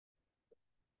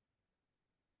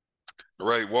All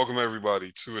right, welcome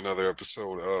everybody to another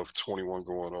episode of 21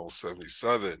 Going on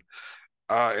 77.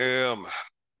 I am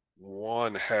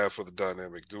one half of the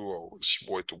dynamic duo. It's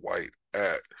your boy Dwight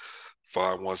at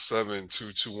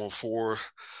 517-2214.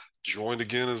 Joined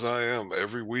again as I am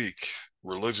every week,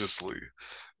 religiously,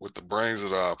 with the brains of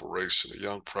the operation, a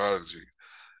young prodigy,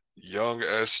 young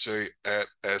SJ at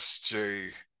SJ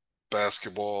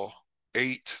Basketball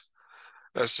 8.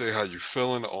 SJ, how you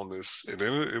feeling on this? And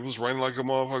then it was raining like a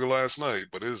motherfucker last night,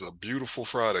 but it is a beautiful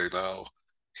Friday now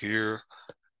here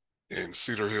in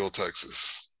Cedar Hill,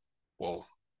 Texas. Well,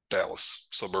 Dallas,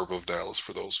 suburb of Dallas,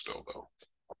 for those who don't know.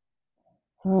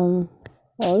 Um,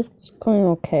 well, it's going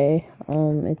okay.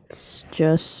 It's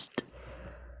just,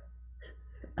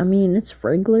 I mean, it's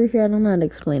regular here. I don't know how to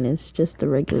explain it. It's just a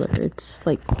regular. It's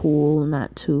like cool,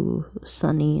 not too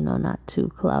sunny, not too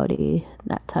cloudy.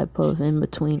 That type of in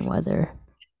between weather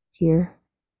here.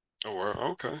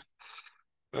 Oh, okay.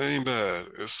 That ain't bad.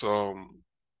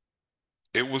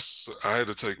 It was, I had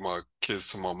to take my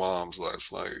kids to my mom's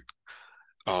last night,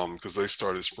 because they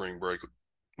started spring break.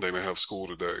 They didn't have school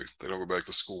today. They don't go back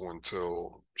to school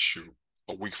until, shoot,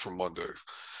 a week from Monday.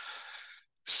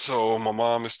 So my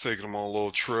mom is taking them on a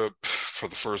little trip for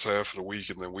the first half of the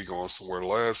week, and then we going somewhere the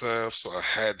last half. So I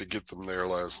had to get them there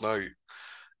last night.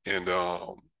 And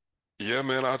yeah,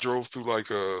 man, I drove through like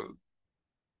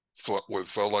what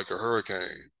felt like a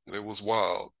hurricane, and it was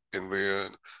wild. And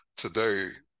then today,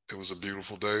 it was a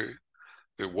beautiful day.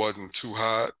 It wasn't too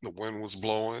hot. The wind was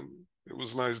blowing. It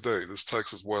was a nice day. This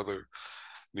Texas weather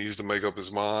needs to make up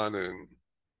his mind and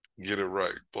get it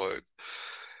right. But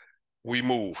we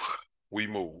move, we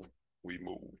move, we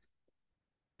move.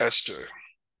 SJ.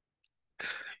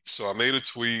 So I made a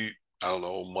tweet, I don't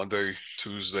know, Monday,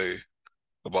 Tuesday,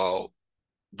 about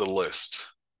the list.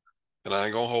 And I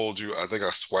ain't gonna hold you. I think I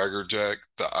swagger jacked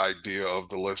the idea of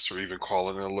the list or even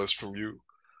calling it a list from you.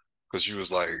 Because you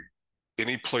was like,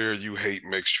 any player you hate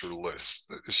makes your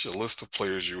list. It's your list of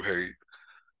players you hate.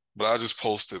 But I just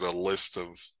posted a list of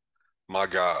my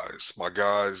guys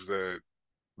that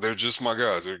they're just my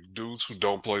guys. They're dudes who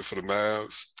don't play for the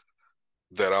Mavs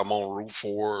that I'm on route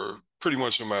for pretty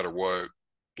much no matter what.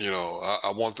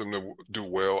 I want them to do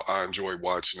well. I enjoy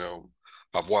watching them.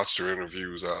 I've watched their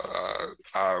interviews.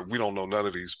 We don't know none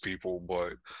of these people,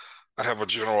 but I have a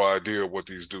general idea of what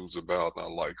these dudes about, and I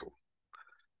like them.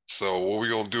 So what we're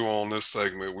gonna do on this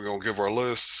segment, we're gonna give our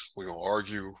lists. We're gonna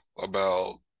argue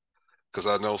about because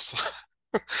I know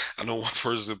I know one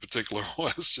person in particular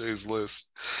on SJ's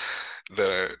list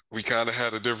that we kind of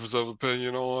had a difference of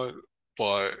opinion on,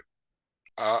 but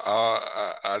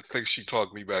I think she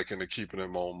talked me back into keeping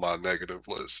him on my negative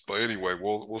list. But anyway,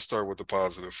 we'll start with the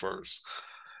positive first,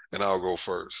 and I'll go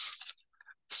first.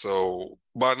 So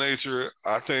by nature,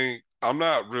 I think I'm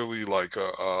not really like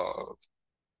I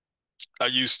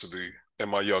used to be in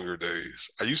my younger days.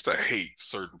 I used to hate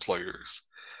certain players.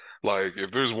 Like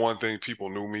if there's one thing people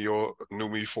knew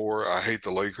me for, I hate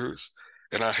the Lakers,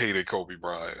 and I hated Kobe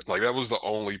Bryant. Like that was the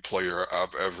only player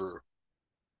I've ever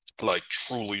like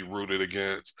truly rooted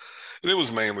against. And it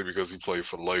was mainly because he played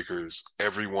for the Lakers.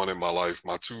 Everyone in my life,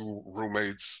 my two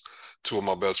roommates, two of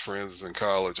my best friends in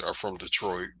college are from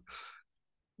Detroit.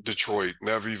 Detroit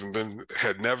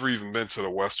had never even been to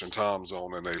the Western time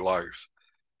zone in their life.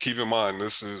 Keep in mind,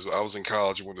 I was in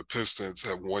college when the Pistons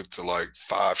have went to like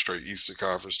five straight Eastern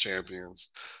Conference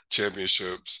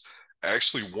championships,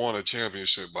 actually won a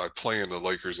championship by playing the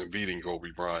Lakers and beating Kobe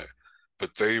Bryant.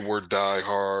 But they were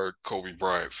diehard Kobe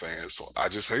Bryant fans. So I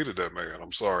just hated that man.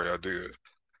 I'm sorry I did.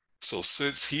 So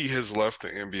since he has left the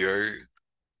NBA,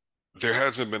 there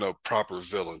hasn't been a proper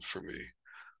villain for me.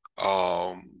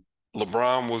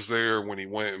 LeBron was there when he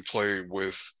went and played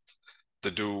with the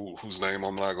dude whose name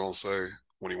I'm not gonna say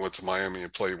when he went to Miami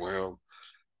and played with him.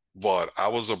 But I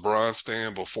was a Bron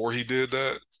stan before he did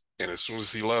that, and as soon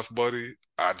as he left, buddy,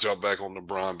 I jumped back on the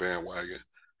Bron bandwagon.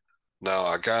 Now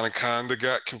I kind of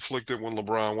got conflicted when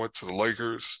LeBron went to the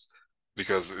Lakers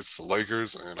because it's the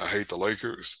Lakers and I hate the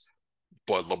Lakers.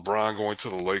 But LeBron going to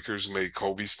the Lakers made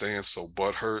Kobe stand so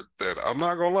butthurt that I'm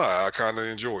not gonna lie, I kind of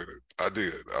enjoyed it. I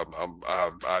did.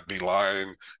 I'd be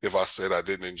lying if I said I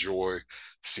didn't enjoy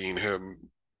seeing him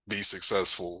be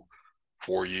successful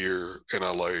for a year in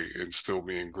LA and still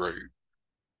being great.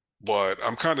 But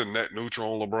I'm kind of net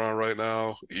neutral on LeBron right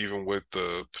now, even with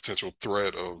the potential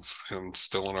threat of him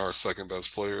stealing our second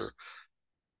best player.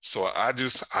 So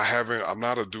I'm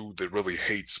not a dude that really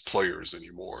hates players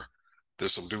anymore.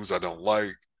 There's some dudes I don't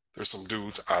like. There's some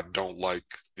dudes I don't like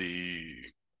the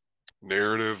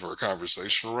narrative or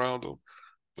conversation around them.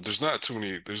 But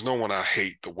there's no one I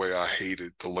hate the way I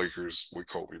hated the Lakers with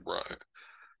Kobe Bryant.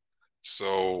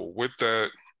 So with that,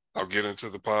 I'll get into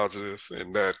the positive,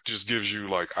 and that just gives you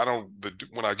like I don't.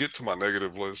 When I get to my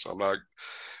negative list, I'm not.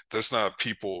 That's not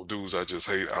people dudes I just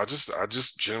hate. I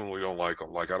just generally don't like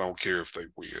them. Like I don't care if they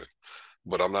win,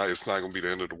 but I'm not. It's not gonna be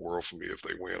the end of the world for me if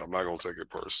they win. I'm not gonna take it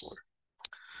personally.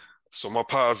 So my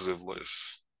positive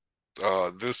list.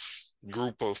 This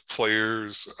group of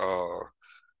players,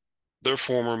 they're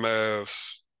former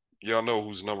Mavs. Y'all know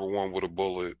who's number one with a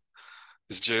bullet.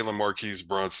 It's Jalen Marquise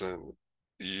Brunson.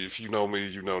 If you know me,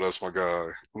 you know that's my guy.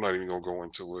 I'm not even gonna go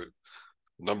into it.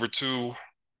 Number two,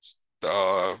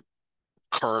 uh,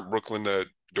 current Brooklyn net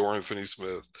Dorian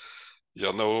Finney-Smith.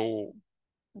 Y'all know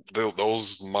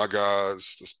those my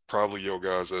guys. That's probably your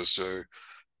guys, SJ.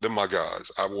 They're my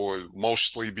guys. I would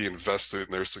mostly be invested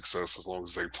in their success as long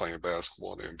as they playing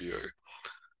basketball in the NBA.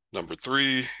 Number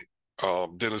three,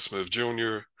 Dennis Smith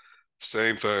Jr.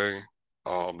 Same thing.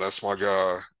 That's my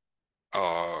guy.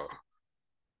 Uh,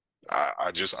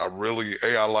 I just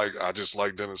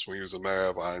like Dennis when he was a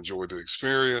Mav. I enjoyed the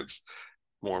experience.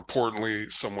 More importantly,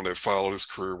 someone that followed his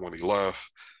career when he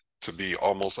left to be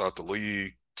almost out the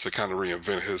league to kind of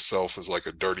reinvent himself as like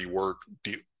a dirty work,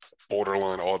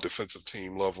 borderline all defensive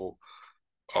team level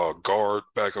guard,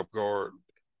 backup guard,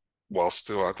 while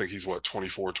still I think he's what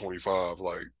 24, 25.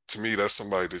 Like to me, that's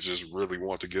somebody that just really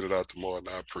want to get it out the mud, and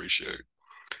I appreciate.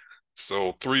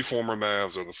 So three former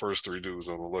Mavs are the first three dudes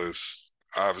on the list.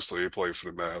 Obviously, they play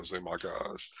for the Mavs. They're my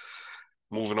guys.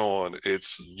 Moving on,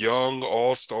 it's young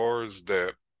all stars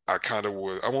that I kind of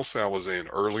would. I won't say I was in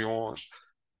early on,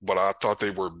 but I thought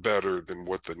they were better than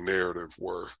what the narrative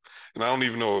were. And I don't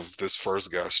even know if this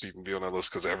first guy should even be on that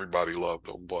list because everybody loved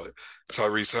him. But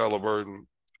Tyrese Halliburton,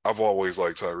 I've always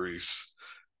liked Tyrese.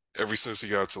 Ever since he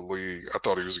got to the league, I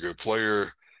thought he was a good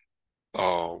player.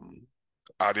 Um,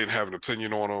 I didn't have an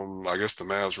opinion on him. I guess the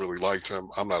Mavs really liked him.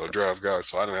 I'm not a draft guy,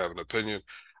 so I didn't have an opinion.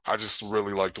 I just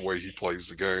really like the way he plays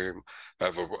the game. I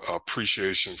have an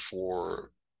appreciation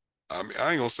for. I mean,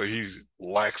 I ain't gonna say he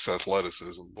lacks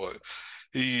athleticism, but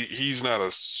he's not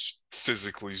a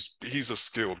physically. He's a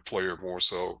skilled player more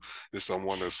so than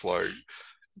someone that's like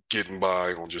getting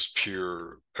by on just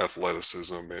pure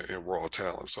athleticism and raw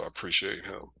talent. So I appreciate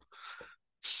him.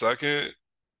 Second,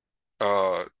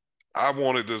 uh, I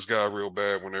wanted this guy real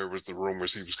bad when there was the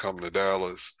rumors he was coming to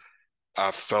Dallas.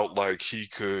 I felt like he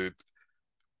could.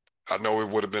 I know it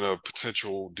would have been a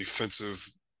potential defensive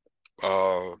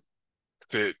uh,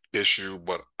 fit issue,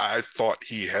 but I thought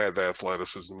he had the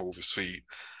athleticism to move his feet.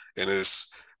 And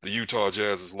it's the Utah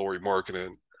Jazz's Lauri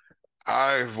Markkanen.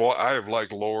 I have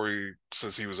liked Lauri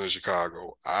since he was in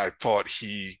Chicago. I thought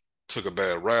he took a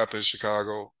bad rap in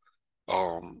Chicago.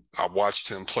 I watched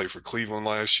him play for Cleveland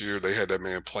last year. They had that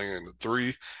man playing the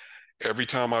three. Every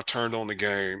time I turned on the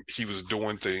game, he was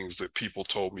doing things that people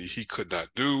told me he could not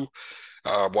do.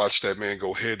 I watched that man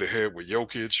go head to head with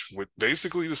Jokic with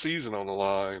basically the season on the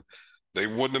line. They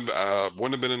wouldn't have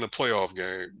been in the playoff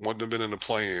game, wouldn't have been in the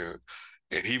play-in,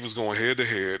 and he was going head to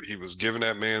head. He was giving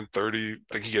that man 30. I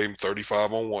think he gave him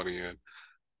 35 on one end,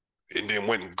 and then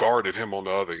went and guarded him on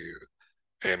the other end.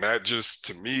 And that just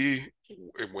to me,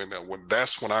 when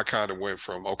that's when I kind of went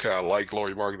from okay, I like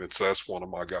Lauri Markkanen, so that's one of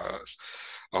my guys.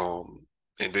 Um,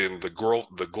 and then the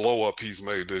glow up he's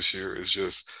made this year is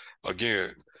just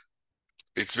again,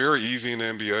 it's very easy in the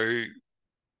NBA.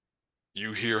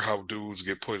 You hear how dudes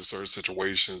get put in certain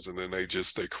situations and then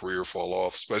their career fall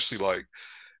off, especially like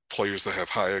players that have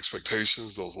high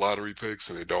expectations, those lottery picks,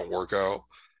 and they don't work out.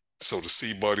 So to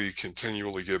see Buddy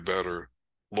continually get better,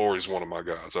 Lauri's one of my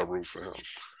guys. I root for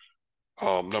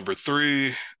him. Number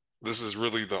three, this is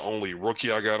really the only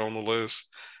rookie I got on the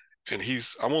list. And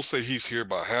I won't say he's here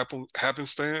by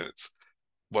happenstance,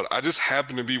 but I just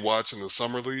happened to be watching the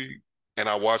summer league and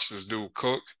I watched this dude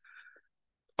cook.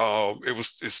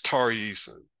 It's Tari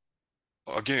Eason.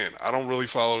 Again, I don't really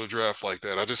follow the draft like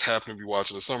that. I just happened to be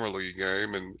watching the summer league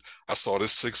game and I saw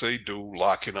this 6'8" dude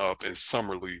locking up in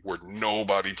summer league where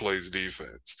nobody plays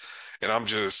defense. And I'm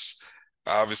just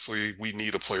obviously we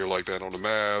need a player like that on the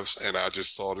Mavs. And I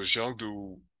just saw this young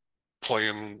dude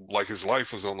playing like his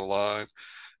life was on the line,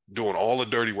 doing all the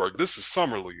dirty work. This is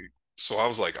summer league. So I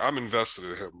was like, I'm invested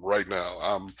in him right now.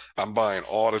 I'm buying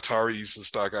all the Tari Eason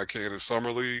stock I can in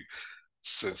summer league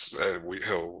since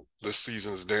this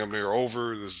season is damn near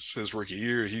over. This is his rookie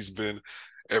year. He's been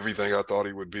everything I thought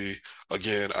he would be.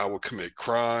 Again, I would commit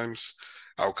crimes.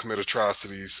 I would commit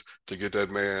atrocities to get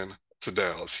that man to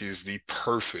Dallas. He is the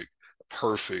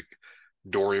perfect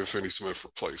Dorian Finney-Smith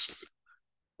replacement.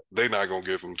 They're not gonna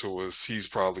give him to us. He's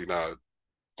probably not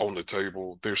on the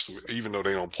table. There's some, even though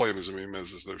they don't play him as many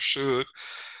minutes as they should,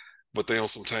 but they on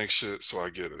some tank shit, so I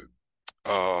get it.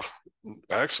 Uh,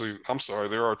 Actually, I'm sorry,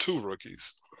 there are two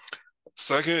rookies.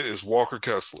 Second is Walker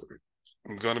Kessler.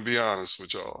 I'm gonna be honest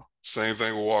with y'all. Same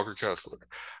thing with Walker Kessler.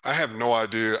 I have no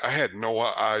idea. I had no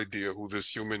idea who this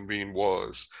human being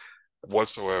was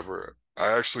whatsoever.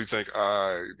 I actually think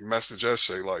I messaged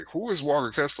Eshay like, "Who is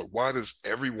Walker Kessler? Why does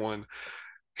everyone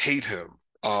hate him?"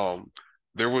 Um,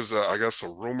 there was, I guess, a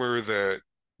rumor that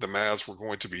the Mavs were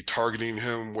going to be targeting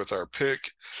him with our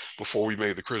pick before we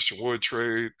made the Christian Wood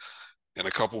trade, and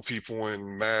a couple people in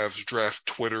Mavs draft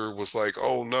Twitter was like,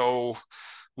 "Oh no,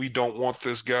 we don't want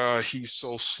this guy. He's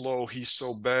so slow. He's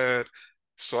so bad."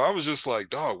 So I was just like,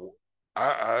 dog,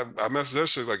 I messaged that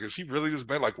shit like, is he really this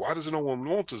bad? Like, why does no one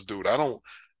want this dude? I don't.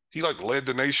 He like led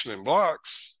the nation in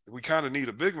blocks. We kind of need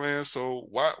a big man. So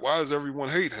why does everyone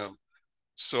hate him?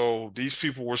 So these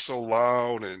people were so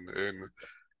loud and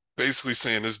basically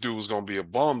saying this dude was going to be a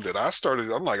bum that I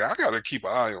started. I'm like, I got to keep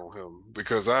an eye on him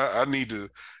because I need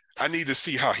to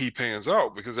see how he pans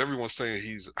out because everyone's saying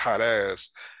he's hot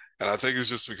ass, and I think it's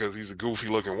just because he's a goofy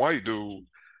looking white dude,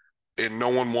 and no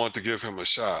one wanted to give him a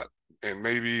shot. And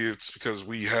maybe it's because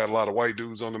we had a lot of white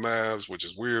dudes on the Mavs, which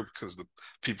is weird because the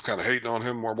people kind of hating on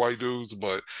him more white dudes.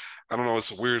 But I don't know,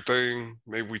 it's a weird thing.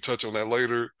 Maybe we touch on that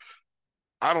later.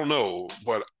 I don't know,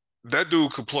 but that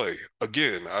dude could play.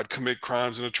 Again, I'd commit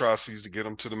crimes and atrocities to get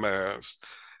him to the Mavs.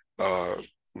 Uh,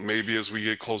 Maybe as we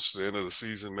get close to the end of the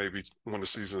season, maybe when the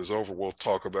season is over, we'll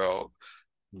talk about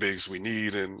bigs we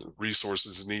need and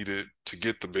resources needed to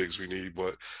get the bigs we need.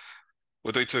 But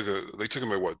they took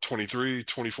him at what, 23,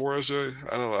 24,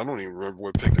 SJ? I don't even remember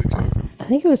what pick they took. I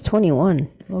think it was 21.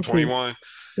 Okay. 21.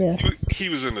 Yeah. He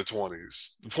was in the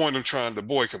 20s. The point I'm trying, the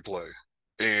boy can play.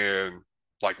 And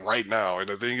like right now, and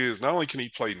the thing is, not only can he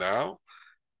play now,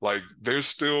 like there's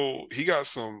still he got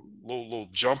some little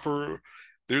jumper.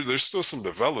 There's still some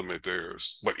development there.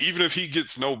 But even if he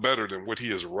gets no better than what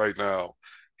he is right now,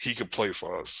 he could play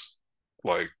for us.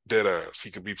 Like dead ass.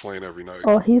 He could be playing every night.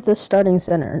 Oh, he's the starting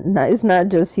center. No, it's not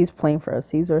just he's playing for us.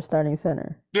 He's our starting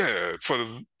center. Yeah, for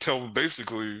the till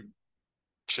basically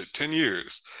shit, 10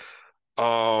 years.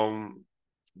 Um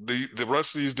the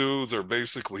rest of these dudes are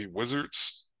basically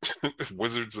wizards.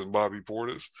 Wizards and Bobby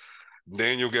Portis.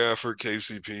 Daniel Gafford,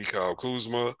 KCP, Kyle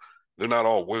Kuzma. They're not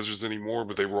all Wizards anymore,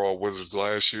 but they were all Wizards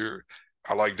last year.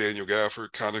 I like Daniel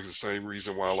Gafford, kind of the same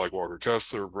reason why I like Walker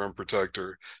Kessler, rim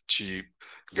protector, cheap,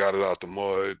 got it out the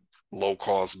mud, low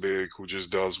cost big, who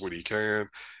just does what he can.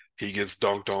 He gets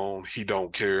dunked on. He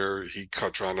don't care. He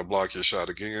cut trying to block your shot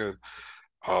again.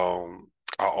 I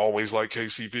always like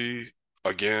KCP.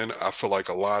 Again, I feel like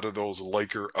a lot of those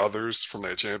Laker others from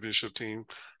that championship team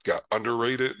got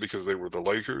underrated because they were the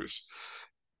Lakers,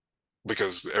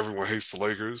 because everyone hates the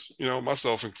Lakers,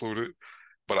 myself included.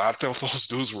 But I thought those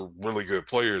dudes were really good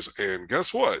players. And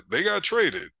guess what? They got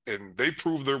traded and they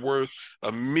proved their worth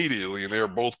immediately. And they're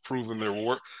both proving their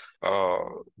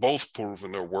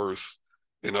worth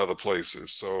in other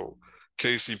places. So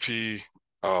KCP,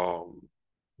 um,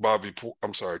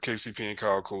 I'm sorry, KCP and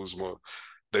Kyle Kuzma,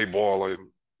 they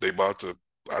balling. They about to.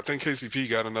 I think KCP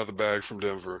got another bag from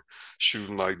Denver,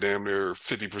 shooting like damn near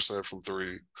 50% from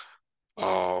three.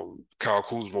 Kyle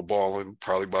Kuzma balling,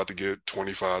 probably about to get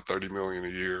 25, 30 million a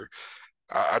year.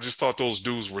 I just thought those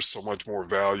dudes were so much more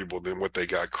valuable than what they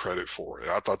got credit for. And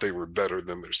I thought they were better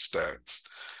than their stats.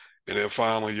 And then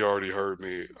finally, you already heard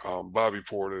me, Bobby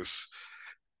Portis,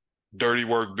 dirty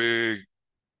work big,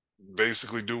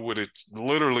 basically do what it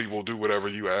literally will do whatever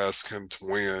you ask him to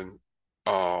win.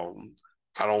 I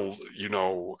don't,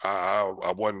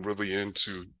 I wasn't really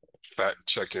into fact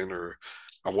checking, or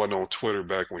I wasn't on Twitter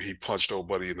back when he punched old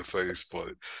buddy in the face,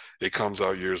 but it comes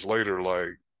out years later like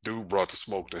dude brought the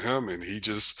smoke to him and he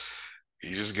just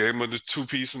gave him the two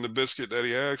piece and the biscuit that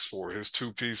he asked for. His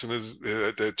two piece and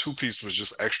that two piece was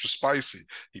just extra spicy.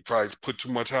 He probably put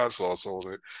too much hot sauce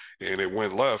on it and it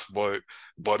went left, but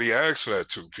he asked for that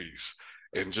two piece.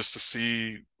 And just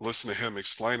to listen to him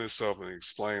explain himself and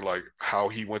explain like how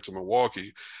he went to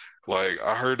Milwaukee, like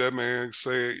I heard that man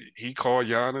say he called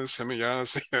Giannis, him and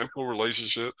Giannis had no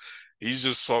relationship.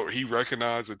 He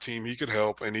recognized a team he could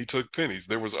help and he took pennies.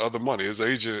 There was other money. His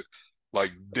agent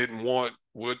like didn't want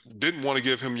to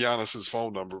give him Giannis's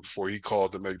phone number before he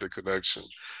called to make the connection.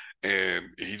 And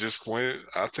he just went,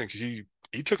 I think he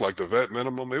took like the vet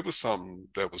minimum. It was something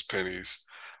that was pennies.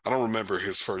 I don't remember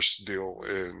his first deal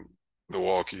in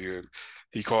Milwaukee. And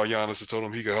he called Giannis and told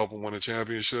him he could help him win a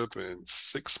championship. And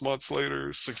 6 months later,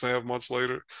 6.5 months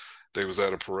later, they was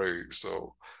at a parade.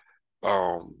 So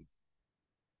um,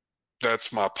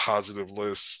 that's my positive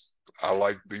list. I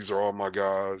like these are all my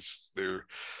guys. They're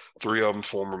three of them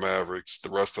former Mavericks. The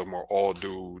rest of them are all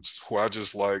dudes who I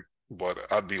just like, but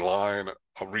I'd be lying.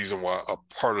 A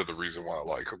part of the reason why I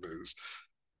like them is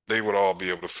they would all be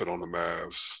able to fit on the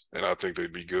Mavs, and I think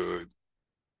they'd be good.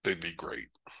 They'd be great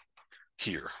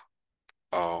here.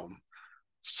 Um,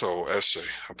 so SJ,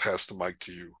 I pass the mic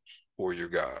to you or your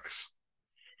guys.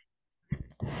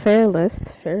 Fair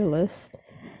list, fair list.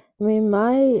 I mean,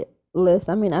 my list,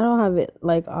 I mean, I don't have it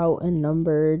like out and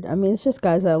numbered. I mean, it's just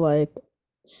guys I like.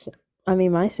 S- I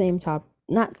mean, my same top,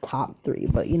 not top three,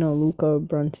 but Luca,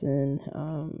 Brunson,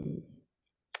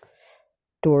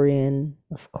 Dorian,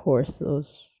 of course,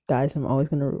 those guys I'm always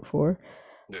gonna root for.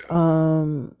 Yeah.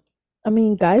 Um, I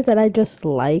mean, guys that I just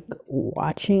like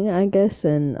watching, I guess,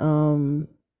 and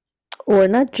or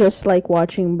not just like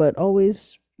watching, but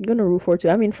always gonna root for too.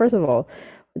 I mean, first of all,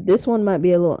 this one might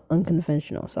be a little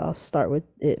unconventional, so I'll start with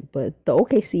it. But the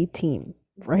OKC team,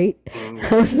 right?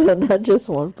 Mm, So not just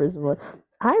one person, but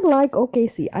I like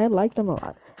OKC. I like them a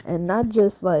lot, and not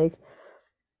just like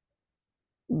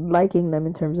liking them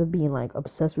in terms of being like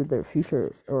obsessed with their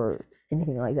future or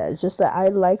anything like that. It's just that I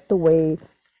like the way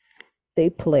they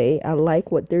play. I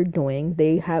like what they're doing.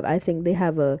 I think they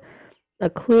have a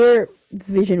clear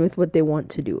vision with what they want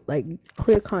to do, like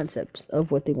clear concepts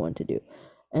of what they want to do,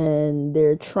 and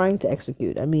they're trying to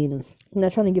execute. I mean, I'm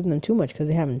not trying to give them too much because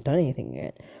they haven't done anything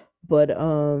yet, but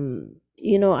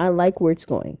I like where it's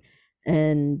going,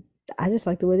 and I just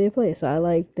like the way they play. So I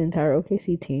like the entire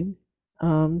OKC team.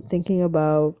 Thinking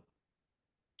about,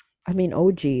 I mean,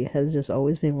 OG has just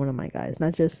always been one of my guys,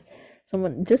 not just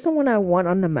someone I want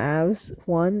on the Mavs,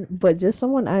 one, but just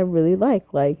someone I really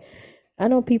like. Like, I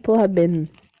know people have been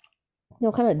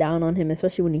kind of down on him,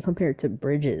 especially when you compare it to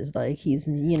Bridges. Like he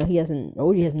hasn't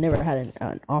OG has never had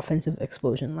an offensive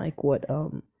explosion like what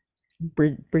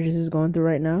Bridges is going through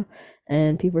right now,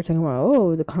 and people are talking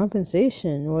about the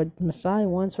compensation, what Masai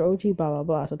wants for OG, blah blah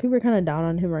blah. So people are kind of down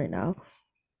on him right now,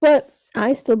 but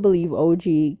I still believe OG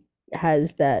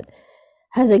has that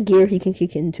has a gear he can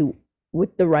kick into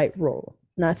with the right role.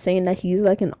 Not saying that he's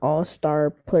like an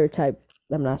all-star player type.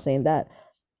 I'm not saying that,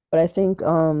 but I think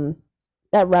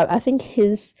I think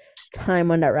his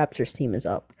time on that Raptors team is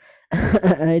up.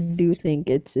 I do think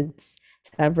it's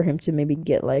time for him to maybe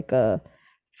get like a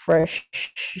fresh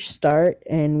start,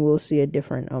 and we'll see a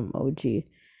different OG.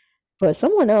 But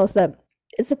someone else that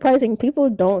it's surprising people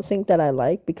don't think that I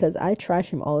like, because I trash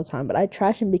him all the time, but I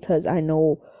trash him because I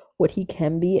know what he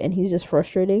can be, and he's just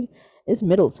frustrating. Is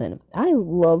Middleton. I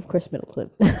love Chris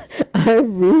Middleton. I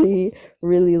really,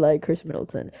 really like Chris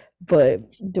Middleton. But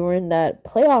during that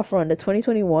playoff run, the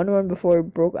 2021 run before it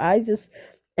broke,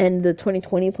 and the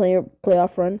 2020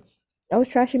 playoff run, I was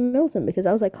trashing Middleton because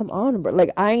I was like, come on, bro.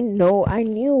 Like, I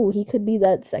knew he could be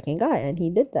that second guy, and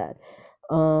he did that.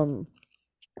 Um,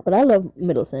 but I love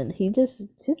Middleton. His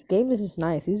game is just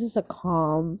nice. He's just a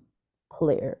calm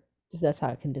player, if that's how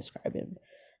I can describe him.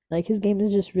 Like, his game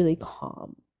is just really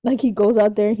calm. Like, he goes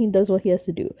out there and he does what he has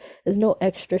to do. There's no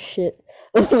extra shit.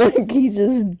 Like, he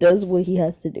just does what he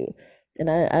has to do. And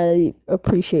I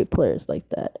appreciate players like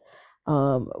that.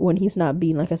 When he's not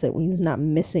being, like I said, when he's not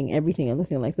missing everything and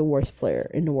looking like the worst player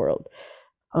in the world.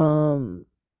 Um,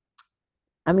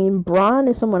 I mean, Braun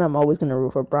is someone I'm always gonna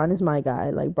root for. Braun is my guy.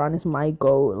 Like, Braun is my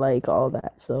goat. Like, all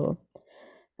that. So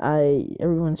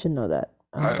everyone should know that.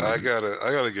 I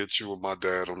gotta get you with my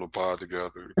dad on the pod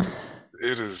together because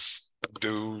it is,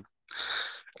 dude.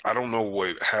 I don't know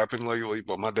what happened lately,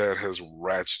 but my dad has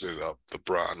ratcheted up the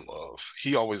Brian love.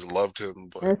 He always loved him,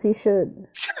 but As he should.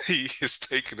 he has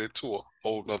taken it to a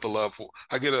whole nother level.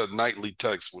 I get a nightly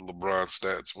text with LeBron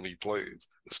stats when he plays.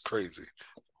 It's crazy.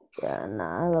 Yeah,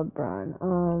 nah, I love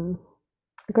Braun.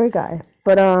 Great guy.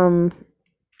 But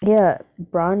yeah,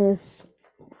 Braun is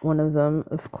one of them,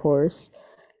 of course.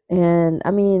 And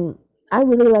I mean, I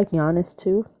really like Giannis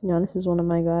too. Giannis is one of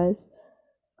my guys.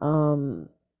 Um,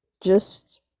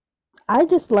 just I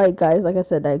just like guys, like I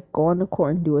said, that go on the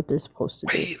court and do what they're supposed to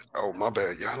do. Wait, oh my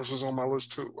bad. Giannis was on my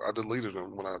list too. I deleted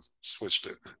him when I switched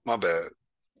it. My bad.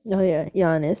 Oh yeah,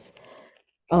 Giannis.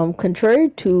 Contrary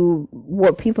to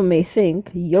what people may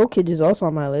think, Jokic is also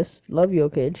on my list. Love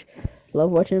Jokic.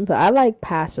 Love watching him play. I like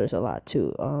passers a lot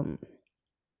too.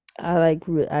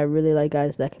 I really like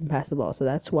guys that can pass the ball. So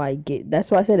that's why I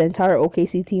said the entire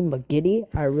OKC team, but Giddy,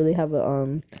 I really have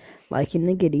a liking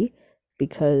the Giddy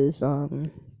because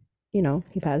he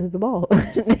passes the ball.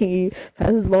 He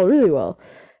passes the ball really well.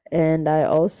 And I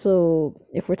also,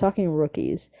 if we're talking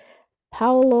rookies,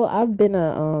 Paolo, I've been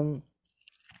on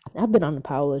the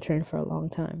Paolo train for a long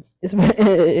time. It's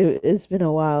been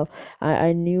a while.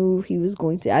 I knew he was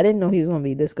going to. I didn't know he was going to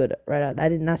be this good right out. I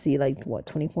did not see like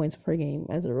 20 points per game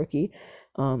as a rookie.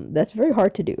 That's very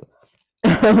hard to do.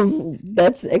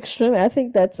 That's extreme. I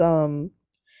think that's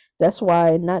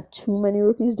why not too many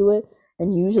rookies do it,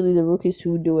 and usually the rookies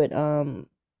who do it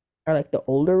are like the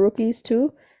older rookies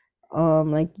too.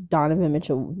 Like Donovan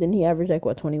Mitchell, didn't he average like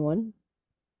what 21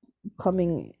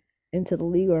 coming into the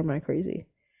league, or am I crazy?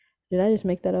 Did I just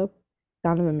make that up?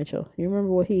 Donovan Mitchell. You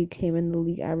remember what he came in the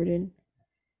league averaging?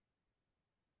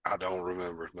 I don't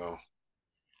remember. No,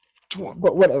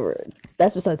 But whatever.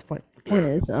 That's besides the point. The point yeah,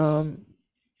 is,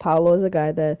 Paolo is a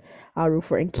guy that I root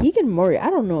for, and Keegan Murray. I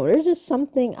don't know. There's just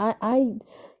something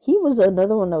he was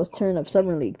another one that was tearing up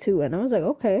summer league too, and I was like,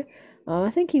 okay.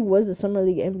 I think he was the summer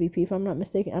league MVP if I'm not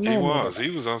mistaken. I might he have made that was. up. He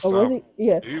was Or was he? unstoppable.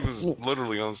 Yeah. He was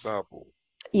literally unstoppable.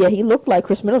 Yeah, he looked like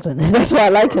Chris Middleton. That's why I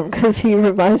like him Right. because he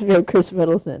reminds me of Chris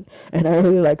Middleton, and I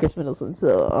really like Chris Middleton.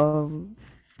 So,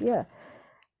 yeah,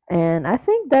 and I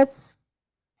think that's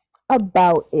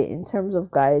about it in terms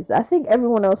of guys. I think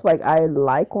everyone else like I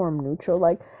like or I'm neutral.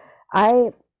 Like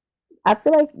I I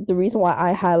feel like the reason why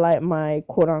I highlight my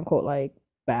quote unquote like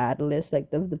bad list,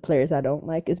 like the players I don't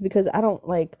like, is because I don't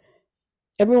like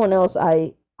everyone else.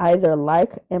 I either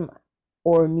like am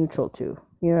or neutral to.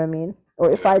 You know what I mean?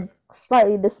 Or if Yeah. I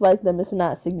slightly dislike them, it's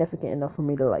not significant enough for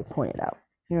me to like point it out.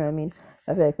 You know what I mean?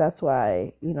 I feel like that's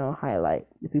why highlight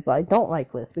the people I don't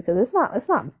like list because it's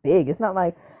not big. It's not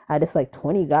like I dislike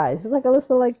 20 guys. It's like a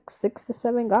list of like 6 to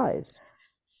 7 guys.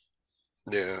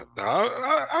 Yeah.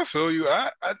 I feel you.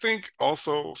 I think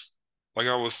also, like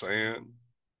I was saying,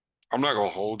 I'm not gonna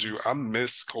hold you. I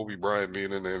miss Kobe Bryant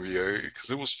being in the NBA because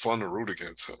it was fun to root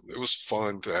against him. It was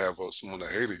fun to have someone to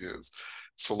hate against.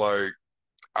 So like,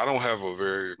 I don't have a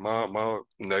very my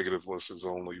negative list is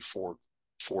only four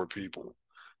people.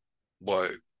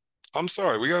 But I'm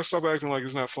sorry, we gotta stop acting like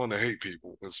it's not fun to hate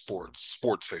people in sports.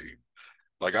 Sports hate.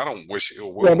 Like I don't wish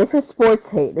ill will Yeah, on this is sports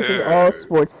hate. This is it. all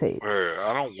sports hate. Yeah,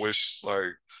 I don't wish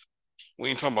like we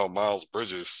ain't talking about Miles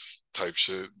Bridges type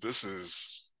shit. This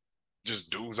is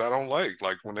just dudes I don't like.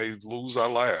 Like when they lose, I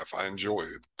laugh. I enjoy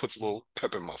it. Puts a little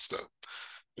pep in my step.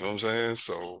 You know what I'm saying?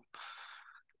 So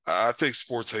I think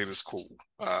sports hate is cool.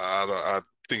 I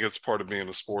think it's part of being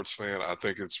a sports fan. I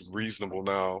think it's reasonable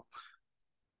now,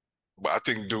 but I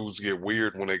think dudes get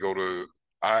weird when they go to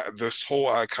this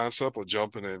whole concept of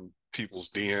jumping in people's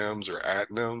DMs or at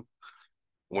them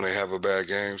when they have a bad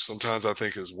game. Sometimes I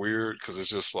think is weird because it's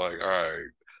just like, all right,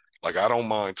 like I don't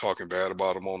mind talking bad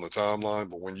about them on the timeline,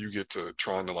 but when you get to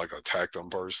trying to like attack them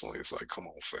personally, it's like, come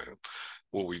on, fam,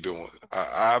 what we doing?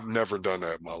 I've never done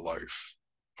that in my life.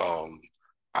 Um,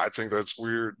 I think that's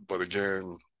weird, but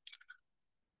again,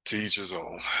 to each his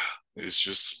own. It's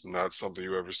just not something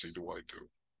you ever see Dwight do.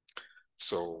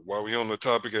 So while we on the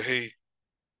topic of hate,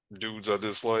 dudes I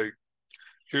dislike,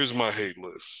 here's my hate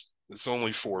list. It's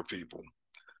only four people.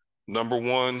 Number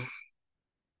one,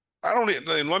 I don't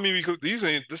and let me be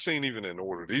this ain't even in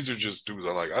order. These are just dudes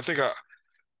I like. I think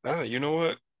you know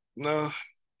what? No,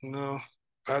 no.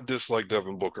 I dislike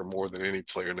Devin Booker more than any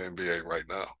player in the NBA right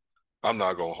now. I'm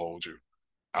not gonna hold you.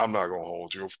 I'm not gonna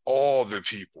hold you. Of all the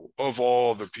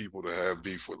people to have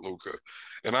beef with Luka,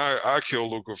 and I kill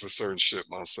Luka for certain shit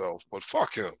myself, but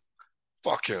fuck him.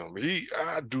 Fuck him.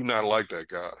 I do not like that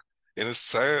guy. And it's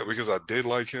sad because I did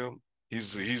like him.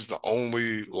 He's the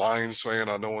only Lions fan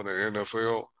I know in the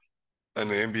NFL and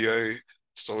the NBA.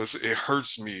 So it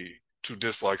hurts me to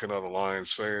dislike another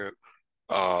Lions fan.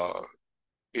 Uh,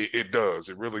 it does.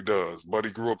 It really does. Buddy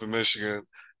grew up in Michigan.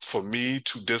 For me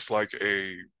to dislike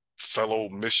a fellow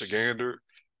Michigander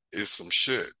is some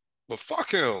shit. But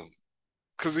fuck him,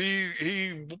 because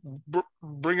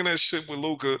bringing that shit with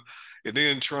Luka and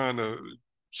then trying to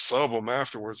sub him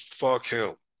afterwards. Fuck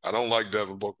him. I don't like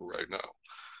Devin Booker right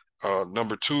now.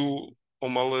 Number two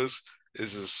on my list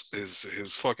is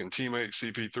his fucking teammate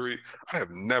CP3. I have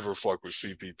never fucked with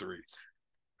CP3.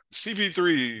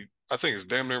 CP3, I think is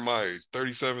damn near my age,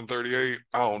 37, 38.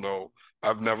 I don't know.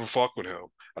 I've never fucked with him.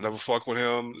 I never fucked with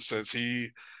him since I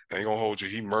ain't gonna hold you,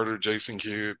 he murdered Jason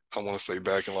Kidd. I want to say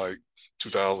back in like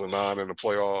 2009 in the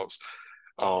playoffs.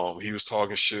 He was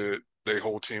talking shit. Their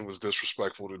whole team was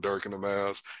disrespectful to Dirk and the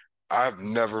Mavs. I've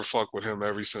never fucked with him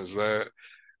ever since that.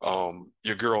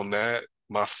 Your girl Nat,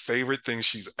 my favorite thing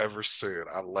she's ever said,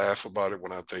 I laugh about it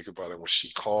when I think about it, when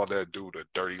she called that dude a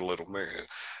dirty little man.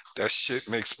 That shit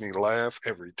makes me laugh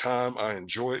every time. I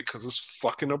enjoy it because it's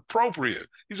fucking appropriate.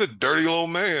 He's a dirty little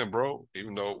man, bro,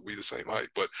 even though we the same height.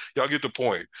 But y'all get the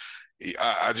point.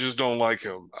 I just don't like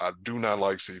him. I do not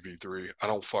like CP3. I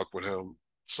don't fuck with him.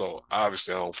 So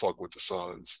obviously I don't fuck with the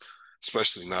Suns,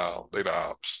 especially now. They the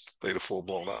ops. They the full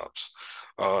blown ops.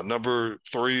 Number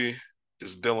three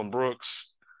is Dylan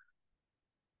Brooks.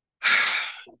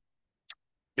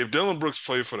 If Dylan Brooks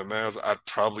played for the Mavs, I'd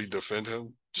probably defend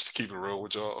him, just to keep it real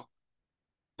with y'all.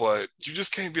 But you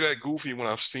just can't be that goofy when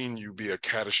I've seen you be a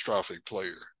catastrophic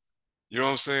player. You know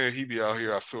what I'm saying? He be out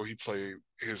here. I feel he played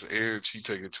his edge. He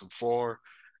take it too far.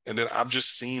 And then I've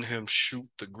just seen him shoot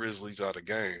the Grizzlies out of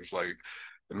games. Like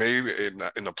maybe in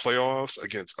the playoffs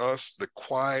against us, the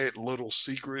quiet little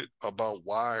secret about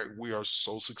why we are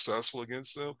so successful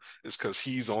against them is because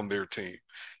he's on their team.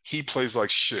 He plays like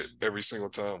shit every single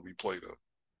time we play them.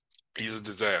 He's a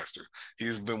disaster.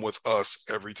 He's been with us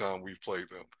every time we've played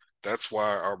them. That's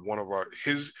why I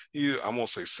won't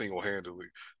say single handedly,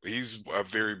 but he's a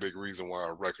very big reason why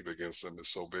our record against them is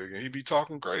so big. And he be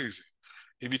talking crazy.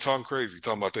 He be talking crazy,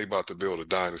 talking about they about to build a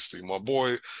dynasty. My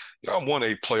boy, y'all won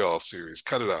a playoff series.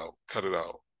 Cut it out. Cut it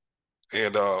out.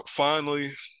 And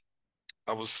finally,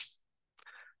 I was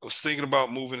I was thinking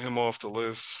about moving him off the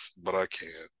list, but I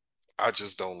can't. I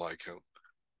just don't like him.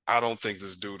 I don't think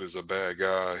this dude is a bad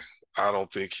guy. I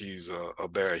don't think he's a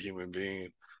bad human being,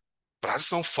 but I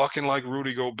just don't fucking like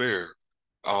Rudy Gobert.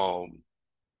 Um,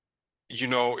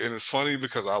 and it's funny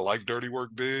because I like dirty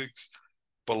work bigs,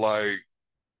 but like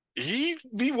he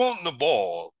be wanting the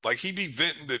ball. Like he be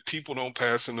venting that people don't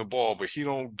pass him the ball, but he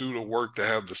don't do the work to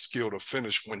have the skill to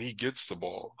finish when he gets the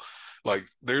ball. Like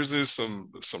there's this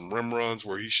some rim runs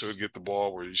where he should get the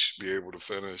ball, where he should be able to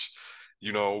finish.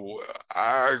 You know,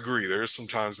 I agree. There's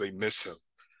sometimes they miss him.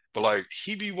 But like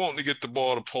he be wanting to get the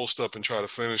ball to post up and try to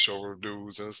finish over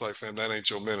dudes. And it's like, fam, that ain't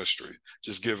your ministry.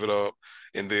 Just give it up.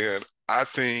 And then I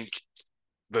think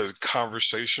the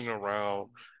conversation around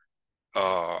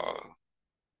uh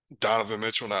Donovan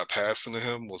Mitchell not passing to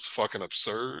him was fucking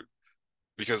absurd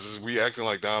because we acting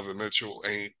like Donovan Mitchell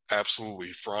ain't absolutely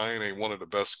frying, ain't one of the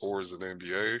best scorers in the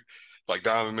NBA. Like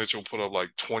Donovan Mitchell put up like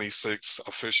 26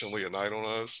 efficiently a night on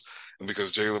us. And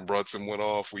because Jalen Brunson went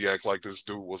off, we act like this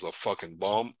dude was a fucking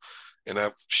bum. And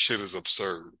that shit is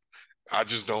absurd. I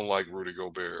just don't like Rudy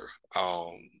Gobert.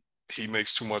 Um, he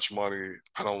makes too much money.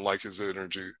 I don't like his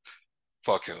energy.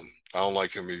 Fuck him. I don't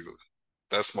like him either.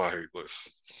 That's my hate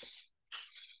list.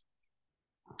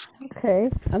 Okay.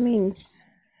 I mean,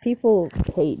 people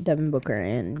hate Devin Booker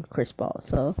and Chris Paul,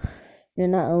 so you're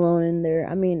not alone in there.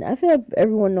 I mean, I feel like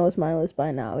everyone knows my list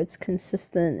by now. It's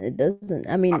consistent. It doesn't.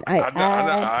 I I, mean, I I,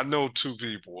 add. I know two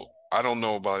people. I don't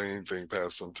know about anything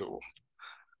past them two.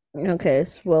 Okay,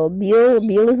 so, well,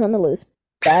 Beal is on the list.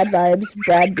 Bad vibes,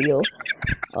 Brad Beal.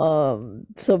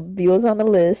 So Beal's on the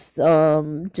list.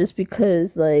 Just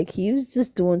because like he was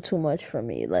just doing too much for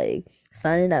me. Like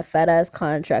signing that fat ass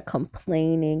contract,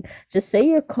 complaining. Just say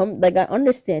you're like I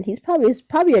understand it's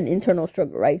probably an internal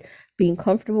struggle, right? Being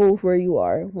comfortable with where you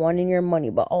are, wanting your money,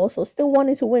 but also still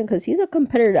wanting to win because he's a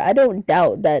competitor. I don't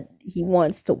doubt that he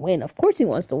wants to win. Of course he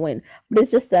wants to win. But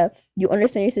it's just that you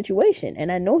understand your situation.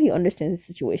 And I know he understands the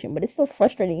situation, but it's still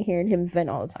frustrating hearing him vent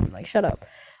all the time. Like, shut up.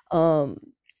 Um,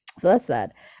 so that's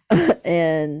that.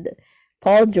 And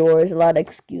Paul George, a lot of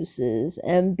excuses.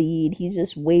 Embiid, he's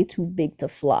just way too big to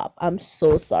flop. I'm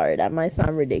so sorry. That might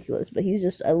sound ridiculous, but he's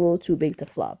just a little too big to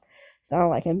flop. So I don't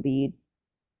like Embiid.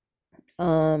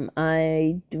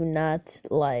 I do not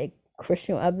like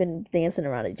Christian. I've been dancing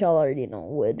around it. Y'all already know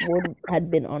Wood had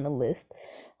been on the list.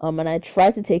 And I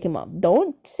tried to take him up.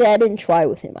 Don't say I didn't try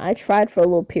with him. I tried for a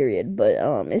little period, but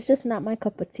it's just not my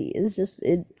cup of tea. It's just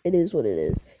it is what it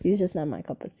is. He's just not my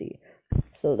cup of tea.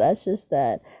 So that's just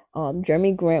that.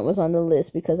 Jeremy Grant was on the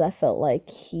list because I felt like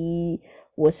he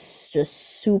was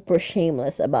just super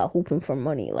shameless about hooping for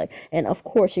money. Like, and of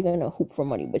course you're gonna hoop for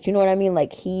money, but you know what I mean?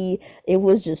 Like it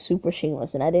was just super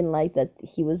shameless, and I didn't like that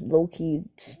he was low key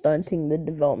stunting the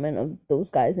development of those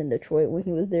guys in Detroit when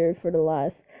he was there for the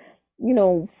last,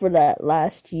 for that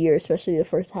last year, especially the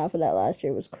first half of that last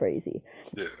year was crazy.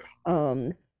 Yeah.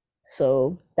 Um,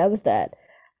 so that was that.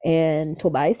 And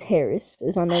Tobias Harris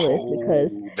is on the list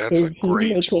because Oh, that's a he's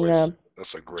great making a. choice.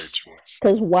 That's a great choice.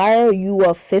 Because why are you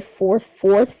a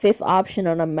fifth option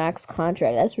on a max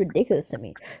contract? That's ridiculous to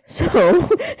me. So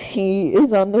he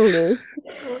is on the list.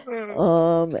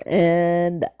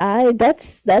 And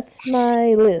that's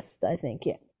my list. I think,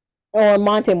 yeah. Or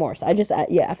Monte Morris. I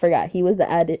forgot he was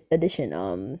the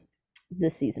addition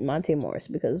this season. Monte Morris,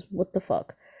 because what the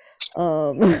fuck.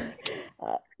 Um,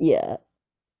 yeah.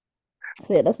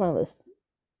 So yeah, that's my list.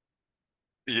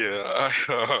 Yeah.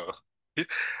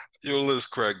 Your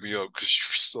list cracked me up because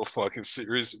you're so fucking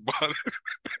serious about it.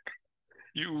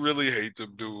 You really hate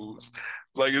them dudes.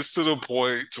 Like it's to the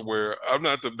point to where I'm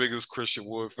not the biggest Christian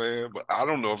Wood fan, but I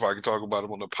don't know if I can talk about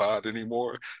him on the pod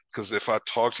anymore. Because if I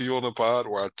talk to you on the pod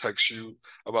or I text you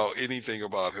about anything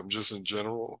about him, just in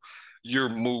general, your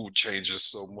mood changes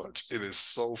so much. It is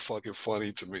so fucking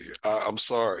funny to me. I'm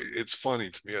sorry. It's funny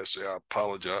to me. Actually, I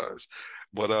apologize.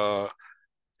 But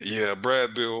yeah,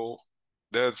 Brad Bill,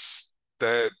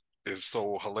 that is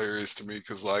so hilarious to me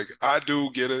because like I do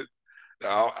get it.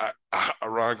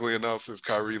 Ironically enough, if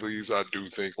Kyrie leaves, I do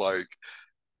think like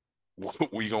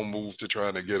we gonna move to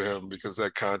trying to get him because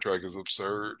that contract is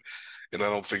absurd. And I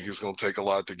don't think it's gonna take a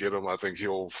lot to get him. I think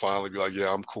he'll finally be like,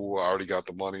 "Yeah, I'm cool. I already got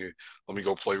the money. Let me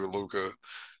go play with Luka."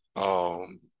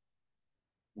 Um,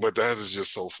 but that is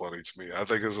just so funny to me. I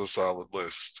think it's a solid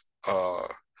list.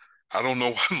 I don't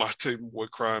know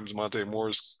what crimes Monte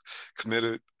Morris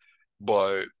committed,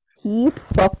 but He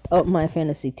fucked up my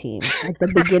fantasy team at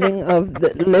the beginning of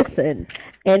the listen,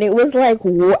 and it was like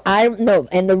I no,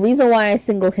 and the reason why I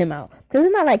singled him out because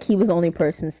it's not like he was the only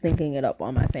person stinking it up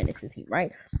on my fantasy team,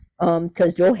 right?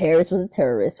 Because Joe Harris was a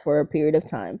terrorist for a period of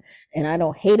time, and I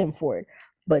don't hate him for it,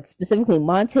 but specifically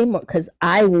Monte, because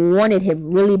I wanted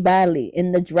him really badly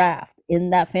in the draft,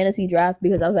 in that fantasy draft,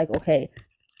 because I was like, okay,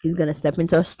 he's gonna step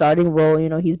into a starting role. You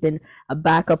know, he's been a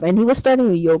backup, and he was starting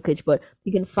with Jokic, but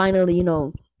he can finally,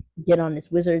 get on this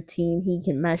Wizard team. He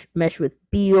can mesh with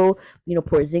Beal. You know,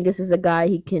 Porzingis is a guy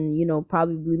he can,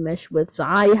 probably mesh with. So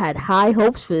I had high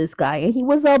hopes for this guy, and he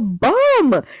was a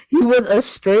bum. He was a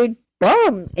straight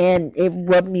bum, and it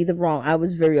rubbed me the wrong. I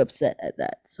was very upset at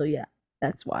that. So yeah,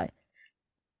 that's why.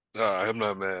 I'm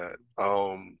not mad.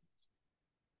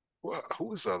 Who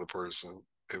was the other person?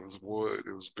 It was Wood.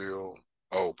 It was Bill.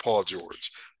 Oh, Paul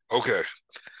George. Okay,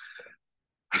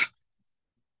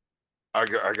 I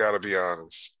gotta be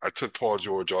honest. I took Paul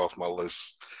George off my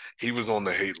list. He was on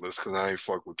the hate list because I ain't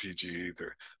fuck with PG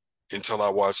either. Until I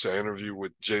watched the interview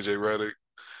with JJ Redick,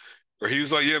 where he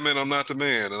was like, "Yeah, man, I'm not the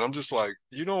man," and I'm just like,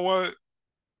 you know what?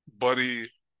 Buddy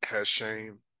has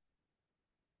shame.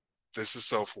 This is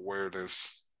self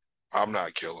awareness. I'm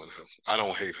not killing him. I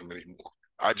don't hate him anymore.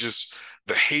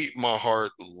 The hate in my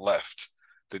heart left.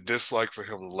 The dislike for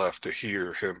him left to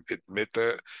hear him admit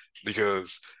that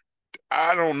because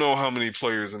I don't know how many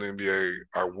players in the NBA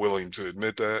are willing to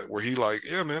admit that. Where he like,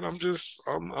 yeah, man,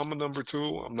 I'm a number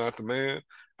two. I'm not the man.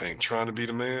 I ain't trying to be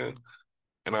the man,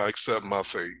 and I accept my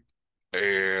fate.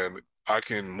 And I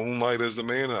can moonlight as the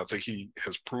man. And I think he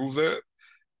has proved that.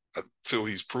 I feel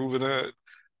he's proven that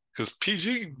because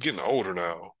PG getting older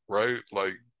now, right?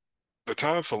 Like the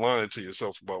time for lying to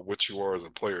yourself about what you are as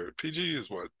a player. PG is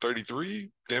what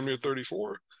 33, damn near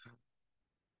 34.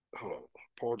 Oh,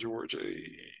 Paul George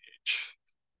age.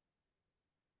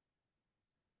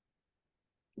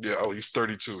 Yeah, oh, he's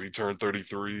 32. He turned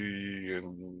 33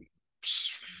 in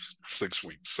 6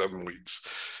 weeks, 7 weeks.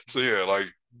 So yeah, like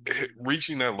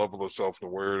reaching that level of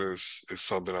self-awareness is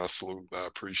something I salute and I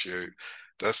appreciate.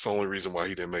 That's the only reason why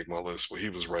he didn't make my list, but he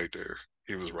was right there.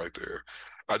 He was right there.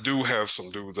 I do have some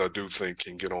dudes I do think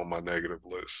can get on my negative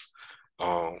list.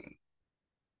 Um,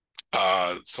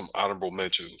 some honorable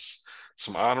mentions.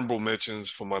 Some honorable mentions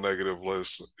for my negative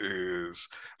list is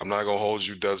I'm not gonna hold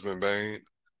you, Desmond Bain.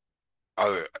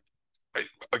 I,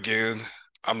 again,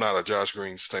 I'm not a Josh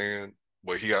Green stan,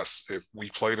 but if we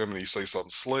played him and he say something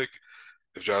slick,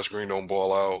 if Josh Green don't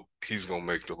ball out, he's gonna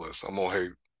make the list. I'm gonna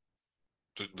hate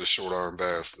the short arm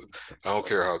bastard. I don't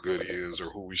care how good he is or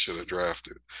who we should have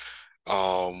drafted.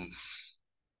 Um,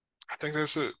 I think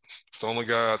that's it. It's the only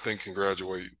guy I think can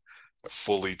graduate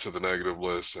fully to the negative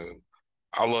list. And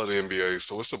I love the NBA,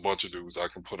 so it's a bunch of dudes I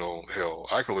can put on. Hell,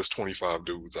 I can list 25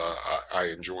 dudes I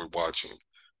enjoy watching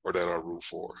or that I root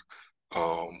for.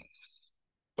 Um,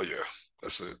 but yeah,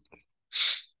 that's it.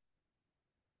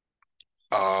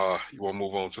 You want to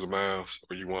move on to the Mavs,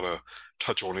 or you want to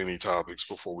touch on any topics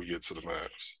before we get to the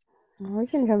Mavs? We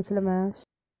can jump to the Mavs.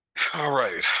 All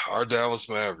right, our Dallas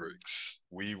Mavericks.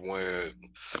 We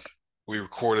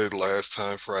recorded last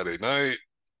time Friday night.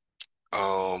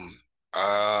 Um,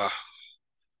 I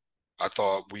I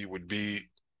thought we would beat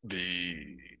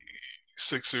the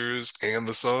Sixers and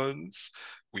the Suns.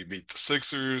 We beat the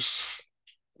Sixers.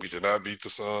 We did not beat the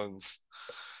Suns.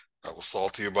 I was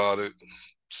salty about it.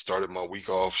 Started my week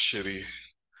off shitty.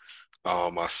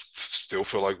 Still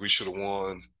feel like we should have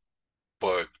won,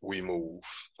 but we move.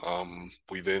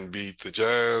 We then beat the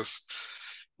Jazz.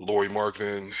 Lauri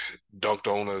Markkanen dunked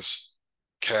on us,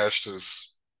 cashed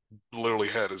us, literally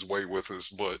had his way with us.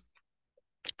 But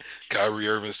Kyrie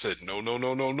Irving said, no, no,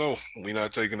 no, no, no. We're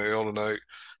not taking the L tonight.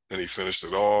 And he finished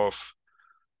it off.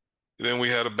 Then we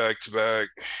had a back to back.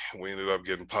 We ended up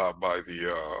getting popped by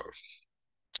the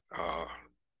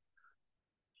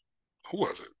who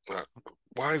was it?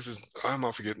 Why is this? Why am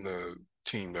I forgetting the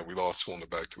team that we lost to on the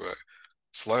back to back?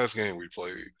 It's the last game we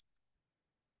played.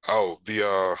 Oh,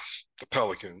 the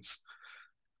Pelicans.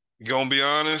 Gonna be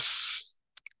honest,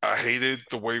 I hated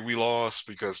the way we lost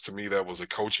because to me that was a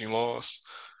coaching loss.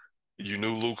 You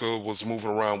knew Luka was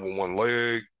moving around with one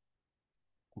leg.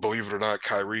 Believe it or not,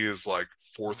 Kyrie is like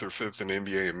fourth or fifth in the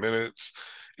NBA in minutes.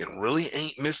 and really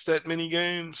ain't missed that many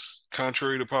games,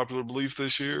 contrary to popular belief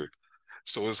this year.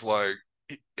 So it's like,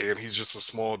 and he's just a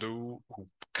small dude who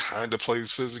kind of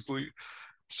plays physically.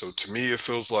 So to me, it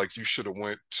feels like you should have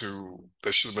went to,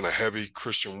 there should have been a heavy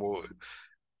Christian Wood,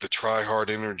 the try hard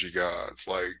energy guys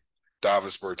like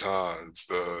Davis Bertans,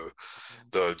 the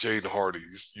Jaden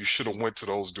Hardys. You should have went to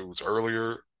those dudes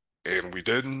earlier, and we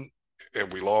didn't,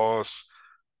 and we lost,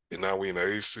 and now we in the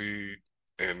AFC,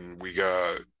 and we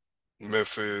got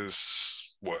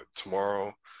Memphis what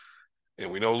tomorrow,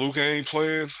 and we know Luka ain't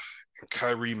playing, and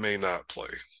Kyrie may not play.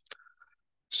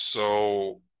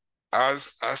 So I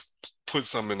put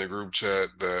some in the group chat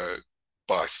that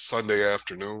by Sunday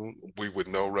afternoon we would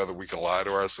know whether we can lie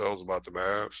to ourselves about the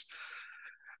Mavs.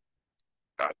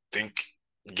 I think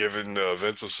given the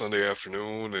events of Sunday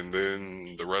afternoon and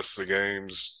then the rest of the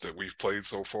games that we've played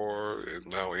so far and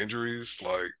now injuries,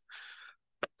 like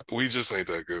we just ain't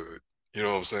that good. You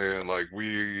know what I'm saying? Like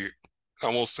I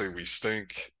won't say we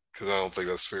stink because I don't think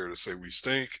that's fair to say we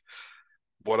stink.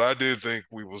 But I did think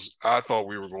I thought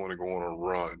we were going to go on a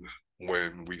run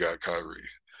when we got Kyrie.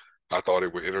 I thought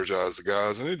it would energize the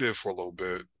guys, and it did for a little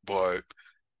bit. But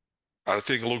I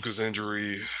think Luka's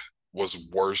injury was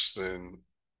worse than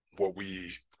what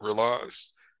we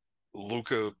realized.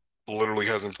 Luka literally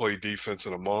hasn't played defense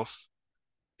in a month,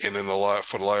 and in the lot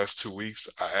for the last 2 weeks,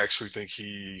 I actually think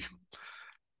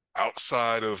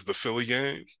outside of the Philly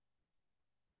game,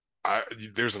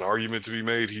 there's an argument to be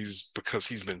made. Because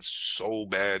he's been so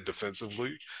bad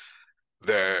defensively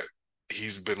that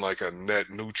he's been like a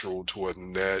net neutral to a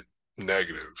net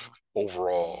negative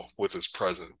overall with his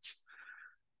presence.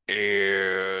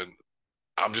 And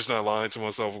I'm just not lying to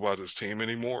myself about this team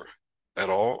anymore at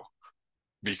all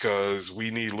because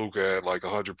we need Luka at like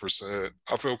 100%.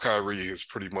 I feel Kyrie has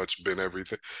pretty much been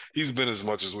everything. He's been as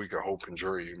much as we could hope and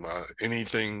dream.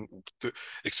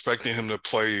 Expecting him to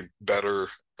play better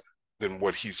than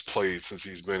what he's played since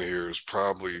he's been here is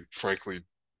probably, frankly,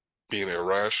 being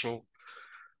irrational.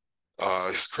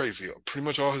 It's crazy. Pretty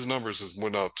much all his numbers have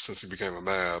went up since he became a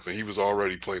Mav, and he was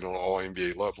already playing on an All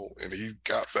NBA level, and he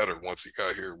got better once he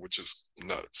got here, which is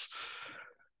nuts.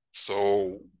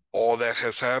 So all that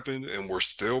has happened, and we're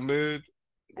still mid.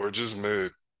 We're just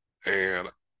mid, and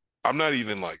I'm not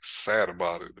even like sad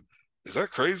about it. Is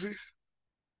that crazy?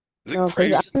 Is it No,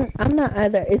 because crazy? I'm not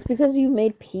either. It's because you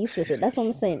made peace with it. That's what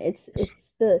I'm saying. It's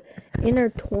the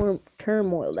inner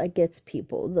turmoil that gets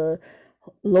people. The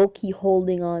low key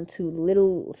holding on to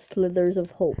little slithers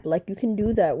of hope. Like you can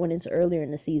do that when it's earlier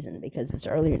in the season because it's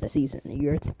earlier in the season.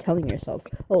 You're telling yourself,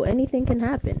 "Oh, anything can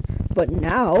happen." But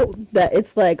now that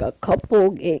it's like a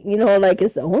couple, like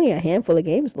it's only a handful of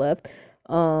games left.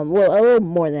 Well, a little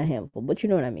more than a handful, but you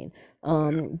know what I mean.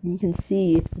 You can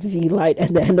see the light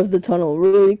at the end of the tunnel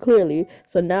really clearly.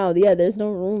 So now, yeah, there's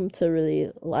no room to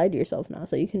really lie to yourself now.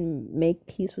 So you can make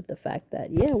peace with the fact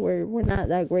that yeah, we're not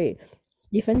that great.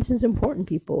 Defense is important,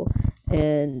 people,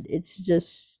 and it's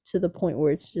just to the point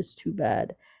where it's just too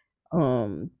bad.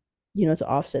 Um, to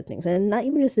offset things, and not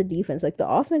even just the defense. Like the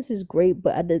offense is great,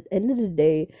 but at the end of the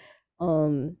day,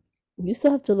 you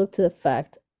still have to look to the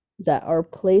fact that our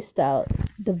play style,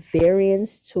 the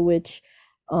variance to which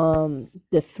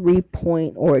the 3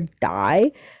 point or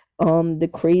die, the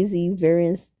crazy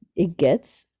variance it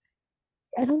gets,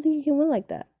 I don't think you can win like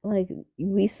that. Like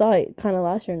we saw it kind of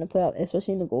last year in the playoff,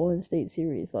 especially in the Golden State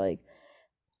series. Like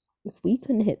if we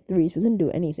couldn't hit threes, we couldn't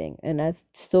do anything. And I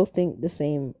still think the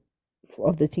same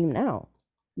of the team now.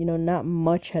 Not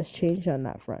much has changed on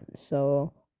that front.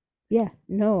 So yeah,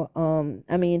 no.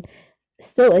 I mean,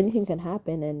 still anything can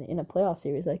happen, and in a playoff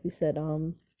series, like you said,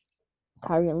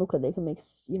 Kyrie and Luka, they can make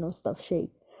stuff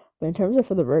shake. But in terms of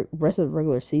for the rest of the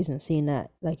regular season, seeing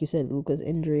that, like you said, Luka's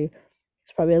injury,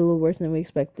 it's probably a little worse than we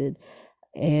expected,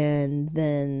 and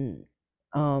then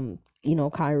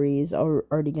Kyrie's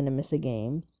already gonna miss a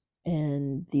game,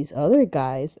 and these other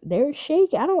guys, they're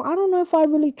shaky. I don't know if I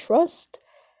really trust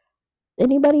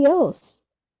anybody else.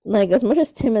 Like as much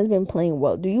as Tim has been playing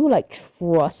well, do you like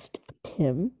trust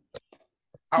Tim?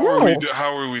 No.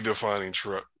 How are we defining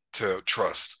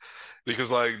trust?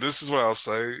 Because like this is what I'll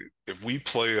say: if we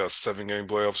play a 7 game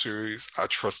playoff series, I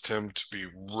trust him to be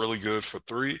really good for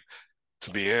three, to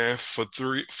be for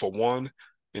three for one,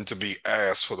 and to be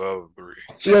ass for the other three.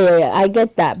 Yeah, I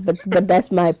get that, but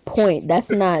that's my point.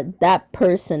 That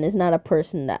person is not a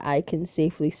person that I can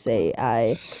safely say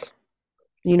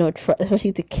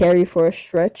especially to carry for a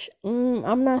stretch.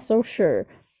 I'm not so sure.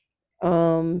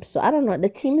 So I don't know. The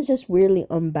team is just weirdly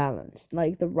unbalanced.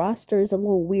 Like the roster is a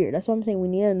little weird. That's why I'm saying we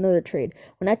need another trade.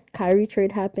 When that Kyrie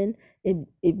trade happened, it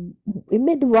it it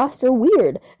made the roster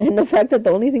weird. And the fact that the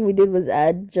only thing we did was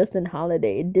add Justin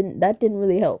Holiday, it didn't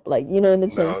really help. Like, in the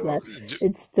sense No, that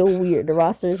it's still weird. The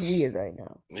roster is weird right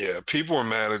now. yeah, people were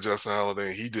mad at Justin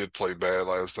Holiday. He did play bad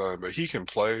last time, but he can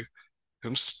play.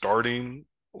 Him starting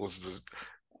was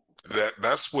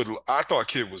that's what I thought.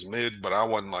 Kid was mid, but I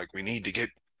wasn't like we need to get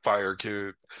fire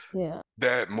kid. Yeah.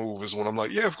 That move is when I'm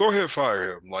like, yeah, go ahead,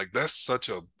 fire him. Like that's such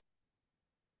a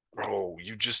bro.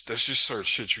 That's just certain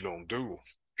shit you don't do.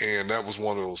 And that was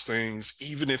one of those things.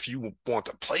 Even if you want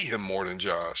to play him more than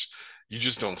Josh, you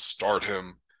just don't start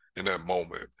him in that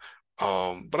moment.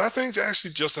 But I think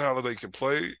actually Justin Holiday can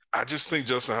play. I just think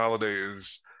Justin Holiday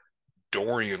is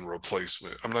Dorian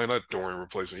replacement. I'm not Dorian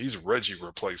replacement. He's Reggie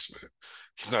replacement.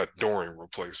 He's not Dorian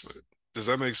replacement. Does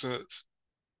that make sense?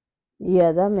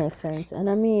 Yeah, that makes sense. And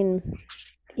I mean,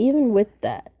 even with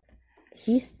that,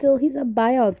 he's a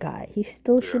buyout guy. He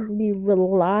still Yeah. should be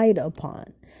relied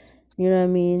upon. You know what I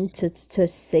mean? To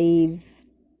save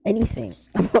anything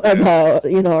Yeah. about,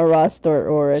 a roster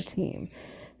or a team.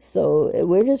 So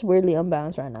we're just weirdly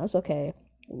unbalanced right now. It's okay.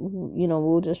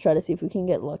 We'll just try to see if we can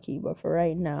get lucky. But for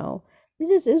right now, it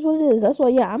just is what it is. That's why,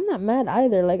 yeah, I'm not mad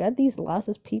either. Like at these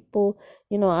losses, people,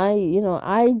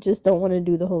 I just don't want to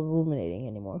do the whole ruminating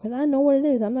anymore because I know what it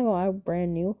is. I'm not gonna act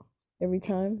brand new every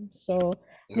time. So I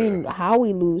Yeah. mean, how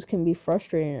we lose can be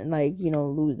frustrating. Like,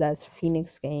 lose that's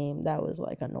Phoenix game. That was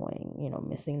like annoying,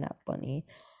 missing that bunny.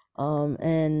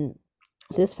 And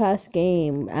this past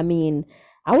game, I mean,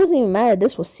 I wasn't even mad at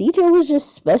this one. CJ was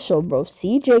just special, bro.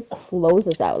 CJ closed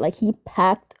us out. Like he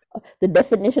packed the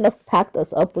definition of packed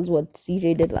us up was what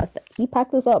CJ did last time. He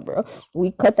packed us up, bro.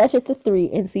 We cut that shit to 3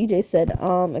 and CJ said,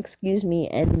 excuse me,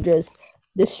 and just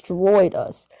destroyed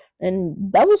us.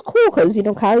 And that was cool because,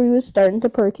 Kyrie was starting to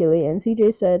percolate and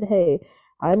CJ said, hey,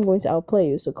 I'm going to outplay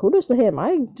you. So kudos to him.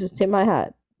 I just tip my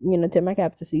hat, tip my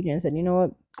cap to CJ and said, you know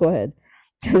what? Go ahead.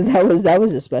 Because that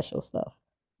was just special stuff.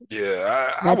 Yeah.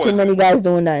 I Not too wasn't. many guys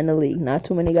doing that in the league. Not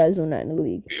too many guys doing that in the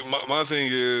league. My thing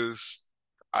is,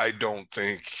 I don't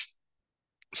think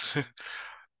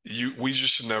we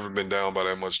just should never been down by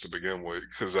that much to begin with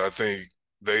because I think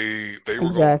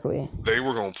Exactly. they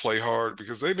were going to play hard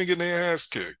because they've been getting their ass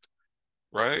kicked,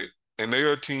 right? And they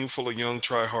are a team full of young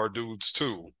try hard dudes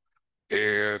too.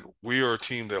 And we are a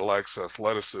team that lacks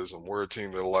athleticism. We're a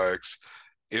team that lacks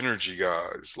energy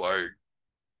guys. Like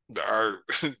our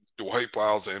Dwight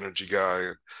Powell's an energy guy,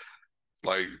 and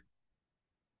like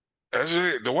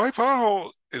actually, Dwight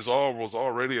Powell was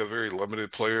already a very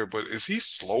limited player, but is he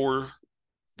slower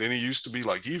than he used to be?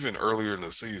 Like even earlier in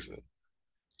the season.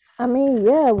 I mean,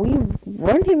 yeah, we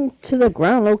run him to the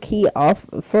ground low key off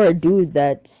for a dude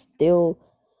that's still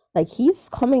like he's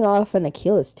coming off an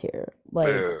Achilles tear. Like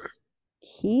Yeah,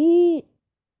 he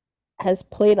has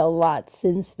played a lot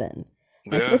since then.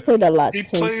 And he yeah. has played a lot He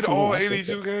since played coming all off this.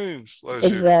 82 games last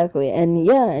year. Exactly. And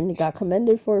yeah, and he got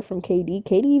commended for it from KD.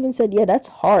 KD even said, yeah, that's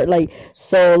hard. Like,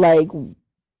 so, like,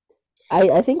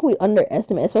 I think we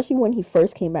underestimate, especially when he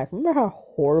first came back. Remember how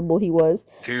horrible he was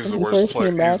when he first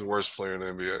came He's back? the worst player in the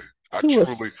NBA. He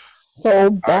was so I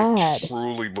bad.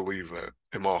 truly believe that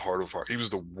in my heart of heart. He was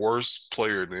the worst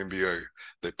player in the NBA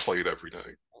that played every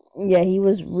night. Yeah, he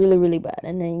was really, really bad.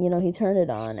 And then, he turned it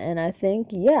on. And I think,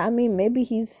 yeah, I mean, maybe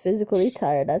he's physically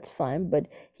tired. That's fine. But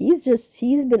he's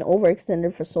been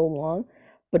overextended for so long.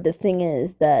 But the thing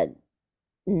is that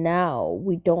now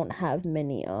we don't have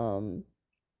many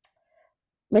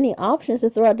options to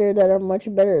throw out there that are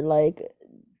much better, like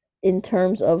in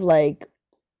terms of like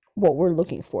what we're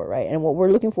looking for, right? And what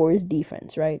we're looking for is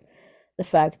defense, right? The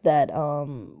fact that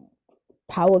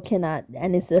Powell cannot,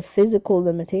 and it's a physical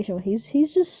limitation.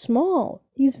 He's just small.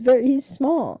 He's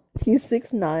small. He's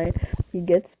 6'9". He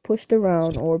gets pushed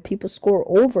around, or people score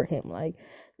over him. Like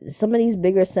some of these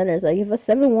bigger centers, like if a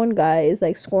 7'1" guy is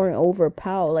like scoring over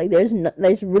Powell, like there's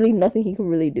really nothing he can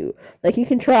really do. Like he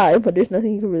can try, but there's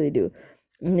nothing he can really do.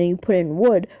 And then you put in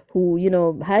Wood,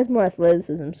 who has more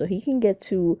athleticism, so he can get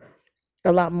to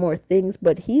a lot more things,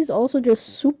 but he's also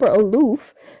just super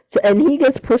aloof, so, and he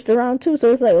gets pushed around too.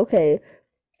 So it's like, okay,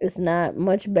 it's not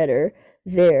much better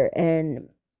there. And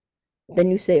then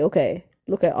you say, okay,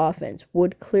 look at offense.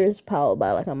 Wood clears Powell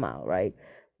by like a mile, right?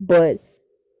 But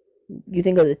you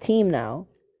think of the team now.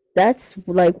 That's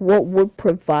like what Wood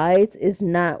provides is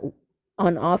not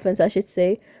on offense, I should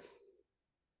say.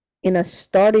 In a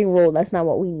starting role, that's not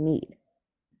what we need.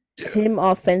 Yeah. him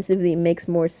offensively makes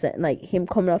more sense. Like him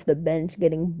coming off the bench,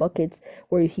 getting buckets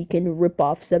where he can rip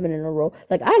off 7 in a row.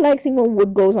 Like I like seeing when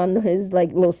Wood goes on his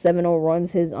like little 7-0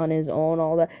 runs his on his own.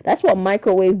 All that. That's what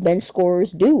microwave bench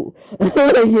scorers do.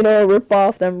 Rip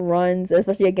off them runs,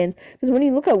 especially against. Because when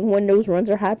you look at when those runs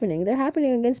are happening, they're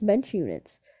happening against bench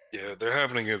units. Yeah, they're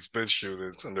happening against bench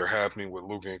units and they're happening with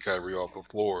Luka and Kyrie off the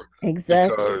floor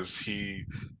Exactly. because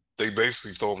they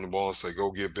basically throw him the ball and say,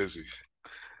 go get busy.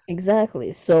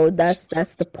 Exactly. So that's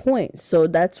the point. So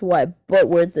that's why. But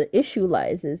where the issue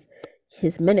lies is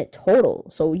his minute total.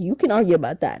 So you can argue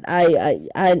about that.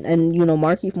 And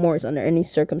Markieff Morris under any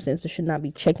circumstances should not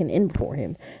be checking in for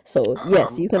him. So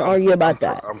yes, I'm you can I'm argue I'm about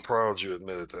that. I'm proud you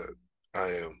admitted that. I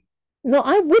am. No,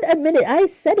 I would admit it. I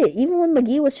said it even when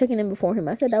McGee was checking in before him.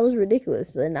 I said that was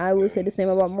ridiculous, and I would say the same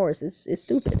about Morris. It's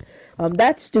stupid.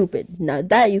 That's stupid. Now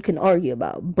that you can argue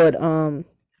about, but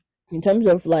in terms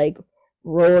of like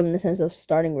role in the sense of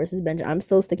starting versus bench, I'm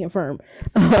still sticking firm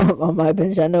on my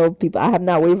bench. I know people. I have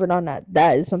not wavered on that.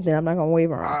 That is something I'm not gonna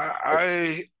waver on.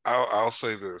 I'll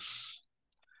say this,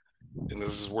 and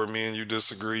this is where me and you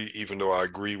disagree, even though I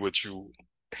agree with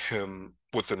him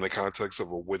within the context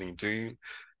of a winning team.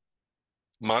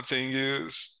 My thing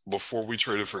is, before we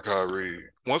traded for Kyrie,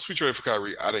 once we traded for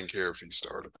Kyrie, I didn't care if he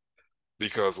started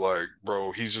because, like,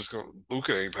 bro, he's just gonna.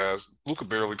 Luka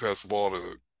barely passed the ball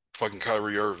to fucking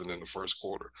Kyrie Irving in the first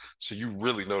quarter, so you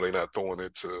really know they're not throwing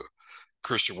it to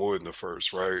Christian Wood in the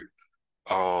first, right?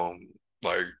 Um,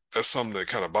 like that's something that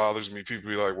kind of bothers me. People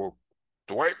be like, well,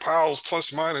 Dwight Powell's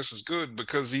plus minus is good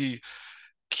because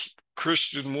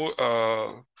Christian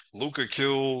Luka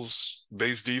kills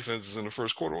base defenses in the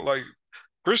first quarter. Like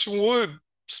Christian Wood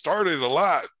started a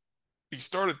lot. He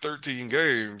started 13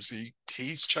 games.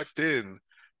 He's checked in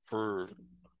for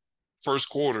first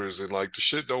quarters and like the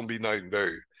shit don't be night and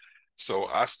day. So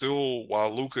I still,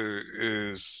 while Luka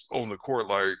is on the court,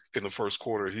 like in the first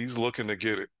quarter, he's looking to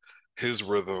get his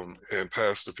rhythm and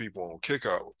pass the people on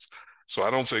kickouts. So I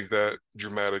don't think that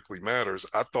dramatically matters.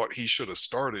 I thought he should have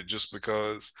started just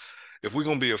because if we're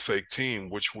gonna be a fake team,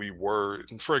 which we were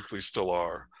and frankly still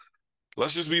are,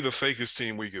 let's just be the fakest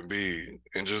team we can be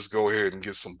and just go ahead and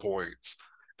get some points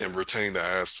and retain the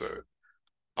asset.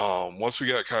 Once we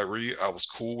got Kyrie, I was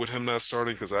cool with him not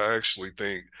starting because I actually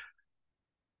think,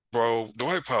 bro,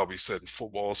 Dwight Powell be setting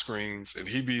football screens and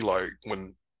he be like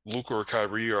when Luka or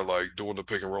Kyrie are like doing the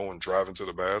pick and roll and driving to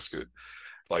the basket,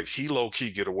 like he low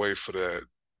key get away for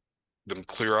them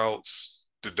clear outs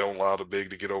that don't allow the big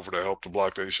to get over to help to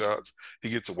block their shots. He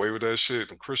gets away with that shit,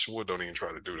 and Christian Wood don't even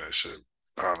try to do that shit.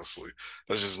 Honestly,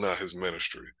 that's just not his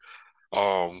ministry.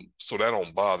 So that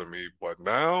don't bother me. But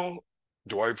now,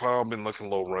 Dwight Powell been looking a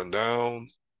little run down,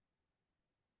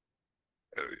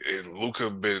 and Luka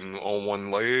been on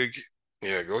one leg.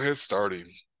 Yeah, go ahead, start him.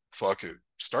 Fuck it,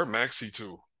 start Maxi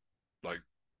too. Like,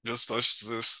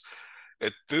 let's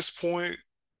at this point,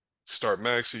 start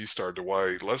Maxi, start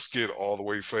Dwight. Let's get all the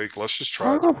way fake. Let's just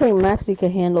I try don't Dwight. think Maxi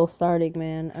can handle starting,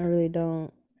 man. I really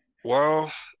don't.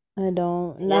 Well, I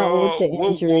don't. Not with the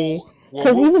injury.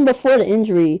 Because we'll even before the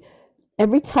injury,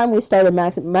 every time we started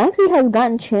Maxi has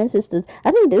gotten chances to.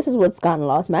 I think this is what's gotten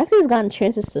lost. Maxi has gotten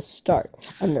chances to start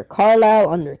under Carlisle,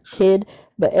 under Kidd,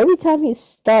 but every time he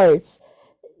starts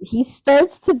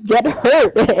to get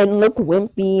hurt and look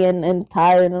wimpy and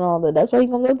tired and all that. That's why he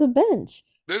comes off the bench.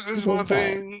 this is my Sometimes.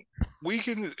 thing. We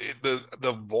can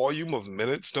the volume of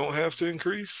minutes don't have to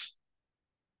increase.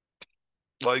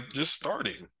 Like just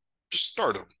starting, just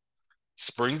start him.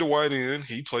 Spring Dwight in.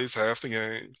 He plays half the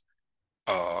game.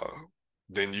 Uh,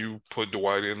 then you put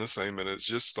Dwight in the same minutes.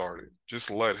 Just start him.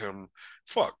 Just let him.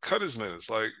 Fuck, cut his minutes.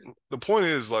 Like the point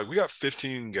is, like we got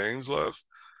 15 games left,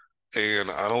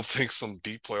 and I don't think some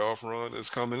deep playoff run is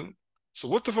coming. So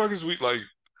what the fuck is we like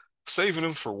saving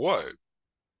him for? What?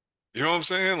 You know what I'm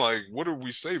saying? Like, what are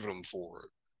we saving him for?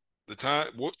 The time,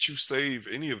 what you save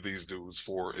any of these dudes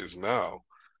for is now.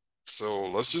 So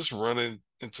let's just run it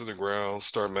into the ground,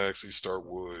 start Maxi, start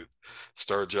Wood,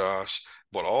 start Josh.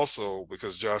 But also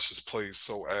because Josh has played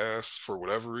so ass for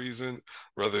whatever reason,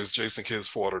 whether it's Jason Kidd's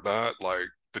fault or not, like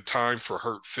the time for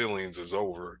hurt feelings is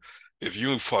over. If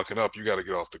you fucking up, you got to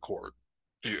get off the court.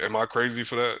 Am I crazy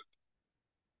for that?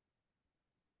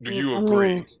 Do you I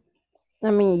agree?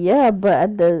 mean, yeah,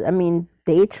 but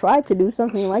they tried to do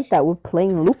something like that with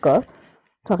playing Luca,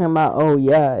 talking about, oh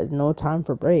yeah, no time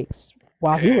for breaks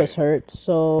while he was And hurt.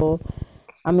 So,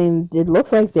 it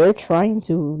looks like they're trying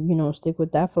to, stick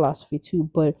with that philosophy too.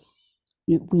 But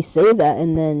we say that,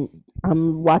 and then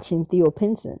I'm watching Theo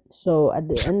Pinson. So at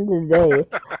the end of the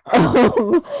day,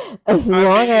 as I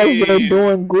long as they're mean,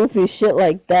 doing goofy shit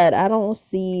like that, I don't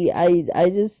see. I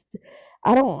just,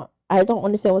 I don't. I don't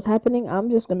understand what's happening. I'm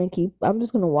just gonna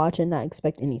watch and not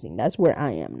expect anything. That's where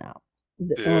I am now.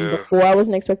 Yeah, Before I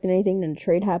wasn't expecting anything, then the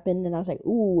trade happened, and I was like,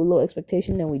 ooh, a little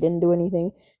expectation, and we didn't do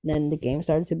anything. And then the game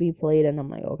started to be played, and I'm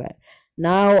like, okay,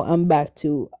 now I'm back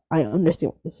to I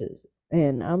understand what this is,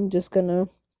 and I'm just gonna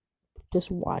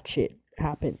just watch it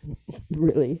happen.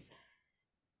 Really,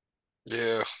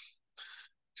 yeah.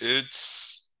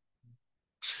 It's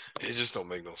it just don't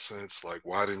make no sense. Like,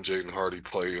 why didn't Jaden Hardy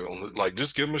play on? Like,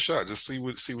 just give him a shot. Just see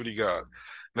what he got. And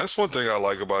that's one thing I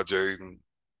like about Jaden.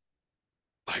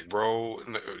 Like, bro,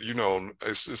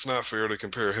 it's not fair to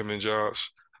compare him and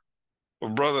Josh.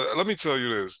 But brother, let me tell you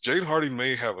this: Jaden Hardy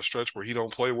may have a stretch where he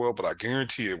don't play well, but I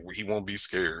guarantee it, he won't be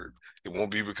scared. It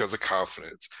won't be because of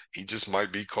confidence. He just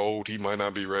might be cold. He might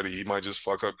not be ready. He might just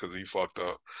fuck up because he fucked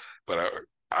up. But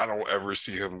I don't ever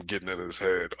see him getting in his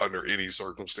head under any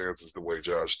circumstances the way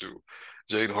Josh do.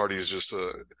 Jaden Hardy is just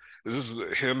this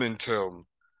is him and Tim.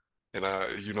 And I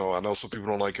know some people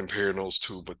don't like comparing those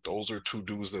two, but those are two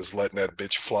dudes that's letting that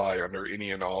bitch fly under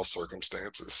any and all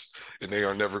circumstances, and they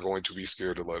are never going to be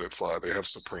scared to let it fly. They have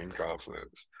supreme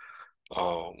confidence.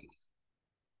 Um,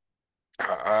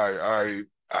 I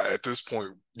at this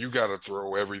point, you got to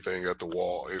throw everything at the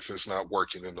wall if it's not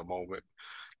working in the moment.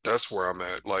 That's where I'm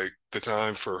at. Like the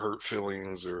time for hurt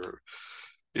feelings or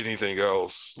anything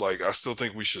else. Like I still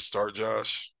think we should start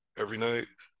Josh every night.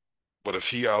 But if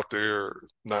he out there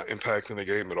not impacting the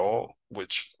game at all,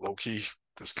 which low key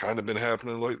has kind of been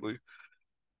happening lately,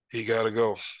 he gotta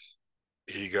go.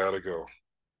 He gotta go.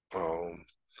 Um,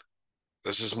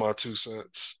 that's just my 2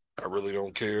 cents. I really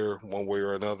don't care one way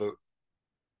or another.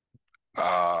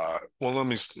 Well, let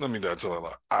me not tell you a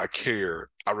lie. I care.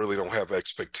 I really don't have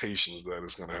expectations that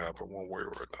it's gonna happen one way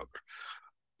or another.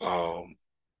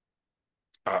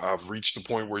 I've reached the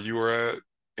point where you were at,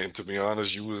 and to be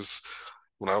honest, you was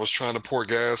when I was trying to pour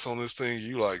gas on this thing.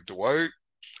 You like Dwight.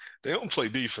 They don't play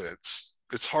defense.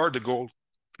 It's hard to go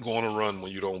on a run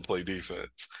when you don't play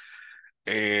defense.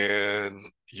 And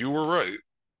you were right.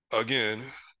 Again,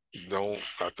 don't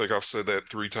I think I've said that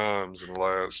 3 times in the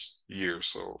last year,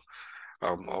 so I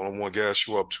don't want to gas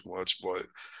you up too much, but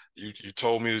you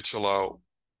told me to chill out,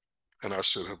 and I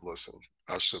should have listened.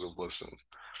 I should have listened.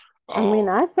 I mean,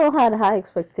 Um, I still had high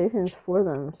expectations for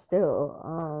them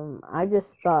still. I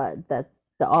just thought that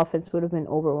the offense would have been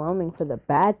overwhelming for the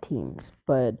bad teams,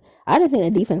 but I didn't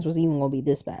think the defense was even going to be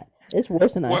this bad. It's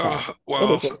worse than I well, thought. It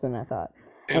well, is worse than I thought.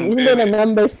 And and even though and the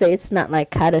numbers say it's not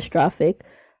like catastrophic,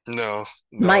 no,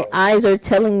 my no, eyes are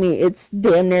telling me it's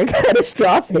damn near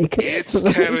catastrophic. it's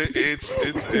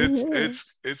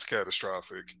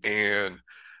catastrophic, and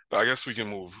I guess we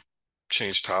can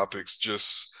change topics.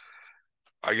 Just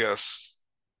I guess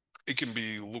it can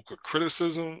be Luka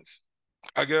criticism.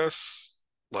 I guess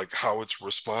like how it's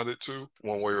responded to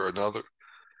one way or another.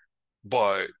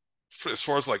 But as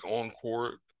far as like on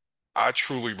court, I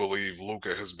truly believe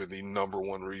Luka has been the number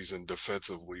one reason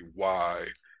defensively why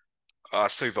I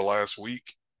say the last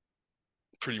week,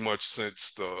 pretty much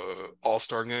since the All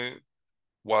Star game,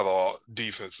 why the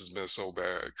defense has been so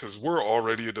bad because we're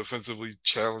already a defensively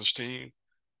challenged team,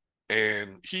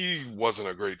 and he wasn't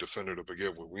a great defender to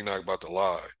begin with. We're not about to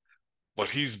lie, but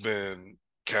he's been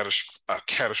a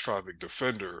catastrophic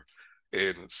defender.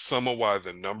 And some of why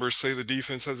the numbers say the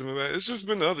defense hasn't been bad, it's just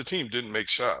been the other team didn't make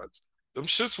shots. Them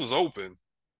shits was open.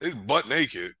 They butt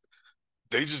naked.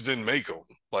 They just didn't make them.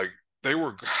 Like they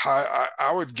were high.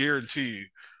 I would guarantee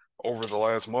over the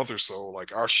last month or so,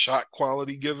 like our shot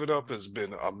quality given up has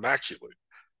been immaculate.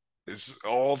 It's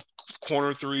all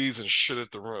corner threes and shit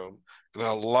at the rim. And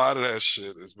a lot of that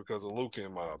shit is because of Luka,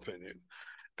 in my opinion.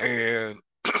 And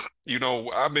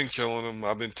I've been killing him.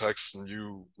 I've been texting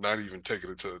you, not even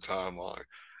taking it to the timeline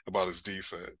about his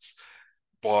defense.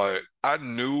 But I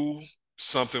knew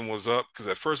something was up because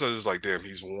at first I was just like, damn,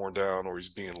 he's worn down or he's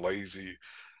being lazy.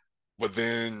 But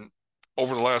then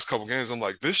over the last couple games, I'm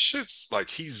like, this shit's like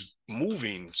he's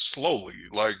moving slowly.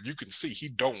 Like you can see he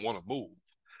don't want to move.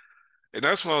 And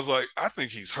that's when I was like, I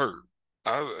think he's hurt.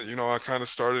 I kind of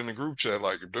started in the group chat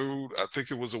like, dude, I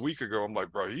think it was a week ago. I'm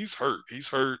like, bro, he's hurt. He's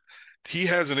hurt. He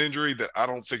has an injury that I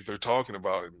don't think they're talking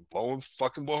about. And lo and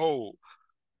fucking behold,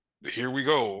 here we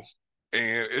go.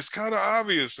 And it's kind of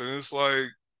obvious. And it's like,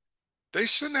 they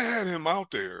shouldn't have had him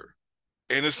out there.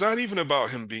 And it's not even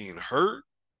about him being hurt.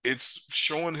 It's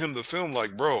showing him the film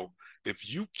like, bro,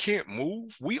 if you can't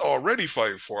move, we already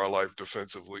fighting for our life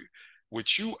defensively.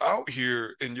 With you out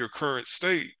here in your current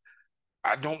state,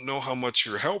 I don't know how much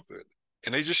you're helping.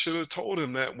 And they just should have told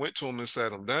him that, went to him and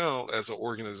sat him down as an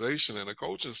organization and a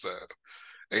coaching staff.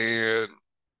 And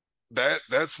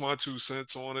that's my 2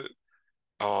 cents on it.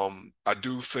 I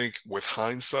do think with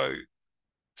hindsight,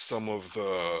 some of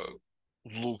the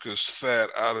Luka's fat,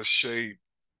 out of shape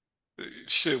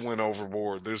shit went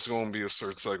overboard. There's going to be a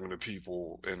certain segment of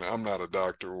people, and I'm not a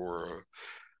doctor or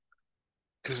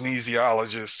a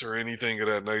kinesiologist or anything of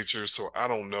that nature, so I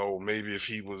don't know. Maybe if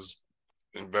he was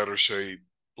in better shape,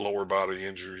 lower body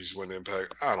injuries wouldn't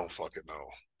impact. I don't fucking know.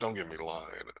 Don't get me lying.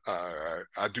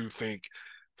 I do think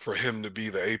for him to be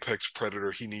the apex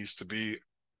predator he needs to be,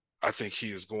 I think he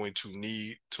is going to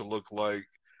need to look like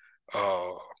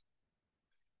uh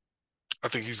I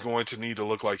think he's going to need to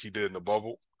look like he did in the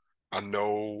bubble. I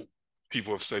know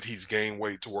people have said he's gained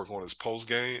weight to work on his post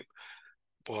game,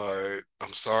 but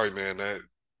I'm sorry, man,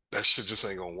 that shit just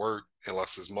ain't gonna work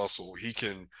unless it's muscle. You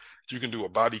can do a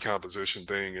body composition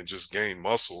thing and just gain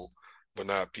muscle, but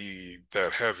not be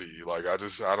that heavy. Like I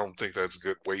don't think that's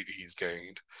good weight he's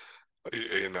gained.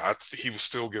 And he was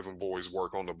still giving boys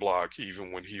work on the block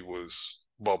even when he was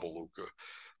Bubble Luka.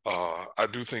 I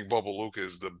do think Bubble Luka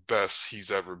is the best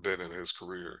he's ever been in his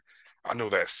career. I know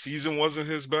that season wasn't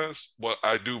his best, but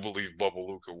I do believe Bubble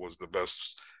Luka was the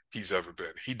best he's ever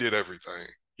been. He did everything.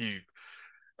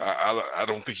 I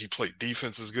don't think he played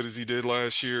defense as good as he did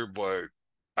last year, but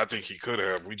I think he could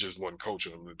have. We just wasn't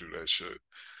coaching him to do that shit.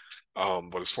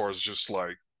 But as far as just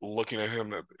like looking at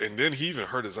him, and then he even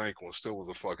hurt his ankle and still was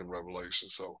a fucking revelation.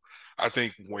 So I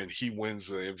think when he wins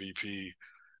the MVP,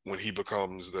 when he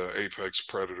becomes the apex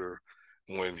predator,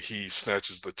 when he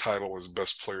snatches the title as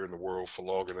best player in the world for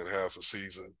longer than half a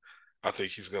season, I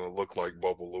think he's gonna look like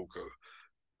Bubba Luka.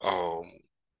 Um,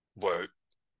 but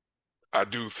I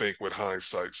do think with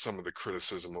hindsight, some of the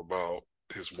criticism about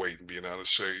his weight and being out of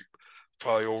shape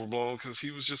probably overblown because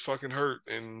he was just fucking hurt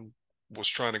and was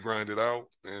trying to grind it out.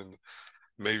 And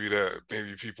maybe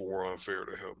people were unfair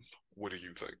to him. What do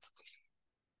you think?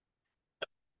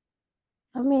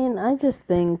 I mean, I just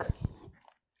think,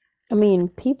 I mean,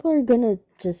 people are gonna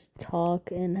just talk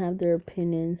and have their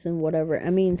opinions and whatever. I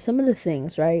mean, some of the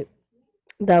things, right,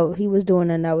 that he was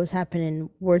doing and that was happening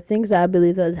were things that I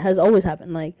believe that has always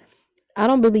happened. Like, I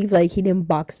don't believe like he didn't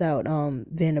box out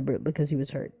Vanderbilt because he was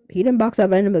hurt. He didn't box out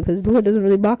Vanderbilt because Lua doesn't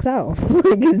really box out.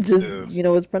 Like it's just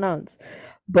Yeah, it's pronounced.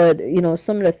 But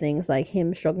some of the things like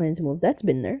him struggling to move, that's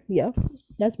been there. Yeah,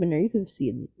 that's been there. You could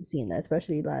see seeing that,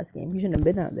 especially last game. He shouldn't have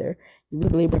been out there. He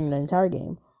was laboring the entire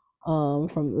game.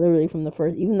 From literally from the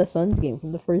first, even the Suns game,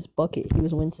 from the first bucket, he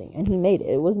was wincing, and he made it.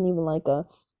 It wasn't even like a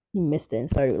he missed it and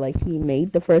started like he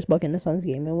made the first bucket in the Suns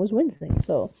game and was wincing.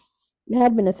 So it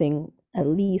had been a thing at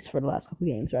least for the last couple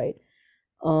games, right?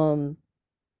 Um,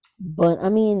 but I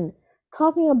mean,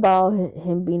 talking about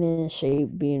him being in shape,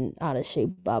 being out of shape,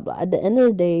 blah blah. At the end of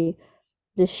the day,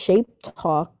 the shape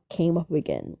talk came up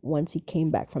again once he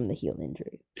came back from the heel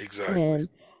injury, exactly. and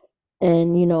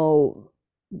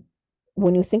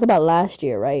when you think about last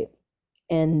year, right?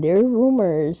 And there are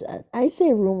rumors. I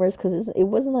say rumors because it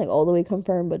wasn't like all the way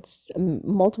confirmed, but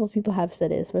multiple people have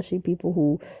said it, especially people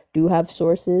who do have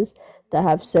sources that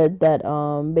have said that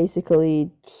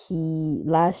basically he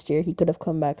last year he could have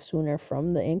come back sooner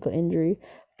from the ankle injury,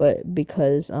 but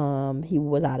because he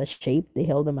was out of shape, they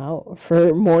held him out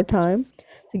for more time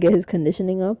to get his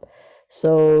conditioning up.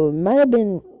 So it might have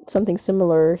been something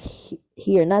similar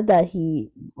here. Not that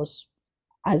he was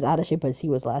as out of shape as he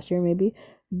was last year, maybe.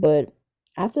 But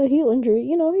after the heel injury,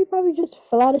 he probably just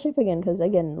fell out of shape again because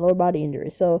again, lower body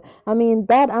injury. So I mean,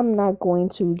 that I'm not going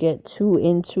to get too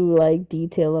into like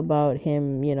detail about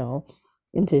him,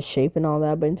 into shape and all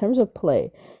that. But in terms of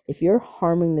play, if you're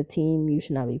harming the team, you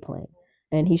should not be playing,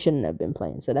 and he shouldn't have been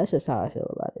playing. So that's just how I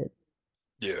feel about it.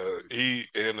 Yeah, he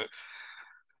and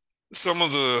some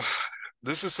of the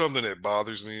this is something that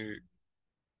bothers me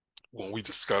when we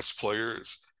discuss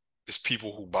players is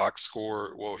people who box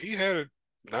score. Well, he had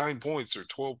 9 points or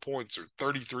 12 points or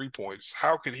 33 points.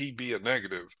 How could he be a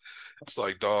negative? It's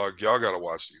like, dog, y'all got to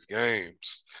watch these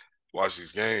games. Watch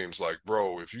these games. Like,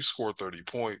 bro, if you score 30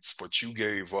 points, but you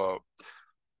gave up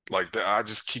like that, I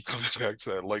just keep coming back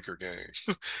to that Laker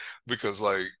game because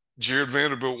like Jared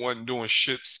Vanderbilt wasn't doing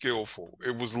shit skillful.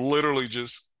 It was literally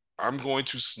just I'm going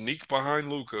to sneak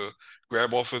behind Luca,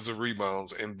 grab offensive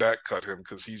rebounds, and back cut him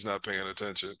because he's not paying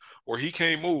attention or he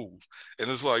can't move. And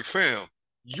it's like, fam,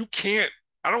 you can't.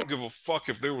 I don't give a fuck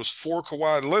if there was four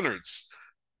Kawhi Leonards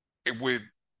with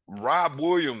Rob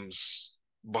Williams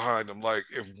behind him. Like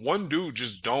if one dude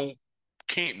just don't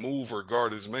can't move or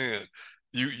guard his man,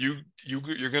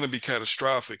 you're going to be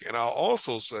catastrophic. And I'll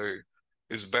also say,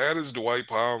 as bad as Dwight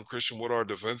Powell and Christian Wood are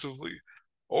defensively,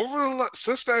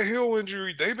 since that heel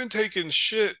injury, they've been taking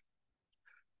shit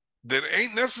that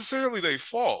ain't necessarily their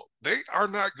fault. They are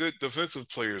not good defensive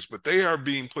players, but they are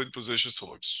being put in positions to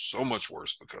look so much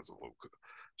worse because of Luca.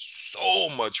 So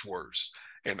much worse.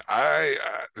 And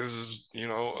this is,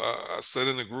 I said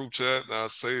in the group chat, and I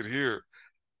say it here.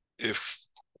 If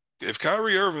if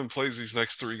Kyrie Irving plays these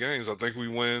next 3 games, I think we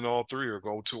win all three or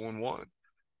go 2-1.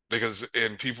 Because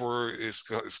and people are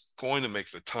it's going to make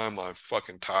the timeline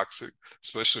fucking toxic,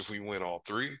 especially if we win all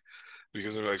three.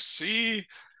 Because they're like, see,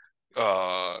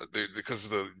 because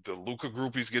the Luka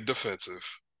groupies get defensive.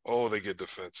 Oh, they get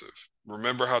defensive.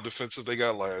 Remember how defensive they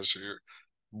got last year?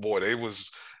 Boy, they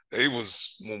was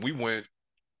when we went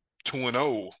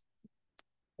 2-0.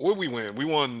 What we win? We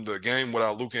won the game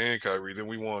without Luka and Kyrie. Then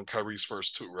we won Kyrie's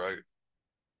first two, right?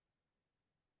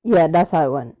 Yeah, that's how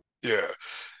it went. Yeah,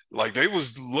 like they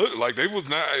was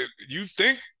not. You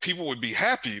think people would be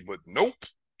happy, but nope,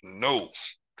 no,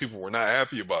 people were not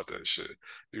happy about that shit.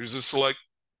 There's a select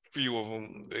few of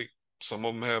them. Some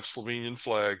of them have Slovenian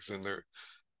flags in their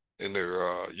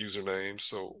usernames,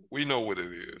 so we know what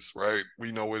it is, right?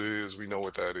 We know what it is. We know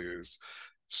what that is.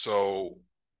 So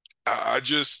I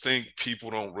just think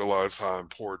people don't realize how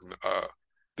important.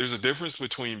 There's a difference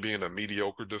between being a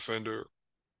mediocre defender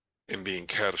and being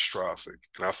catastrophic.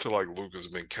 And I feel like Luka's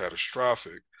been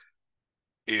catastrophic.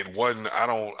 It wasn't,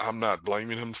 I'm not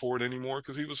blaming him for it anymore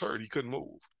because he was hurt. He couldn't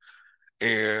move.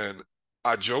 And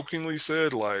I jokingly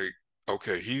said, like,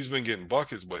 okay, he's been getting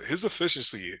buckets, but his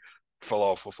efficiency fell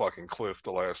off a fucking cliff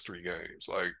the last 3 games.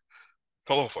 Like,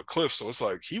 fell off a cliff. So it's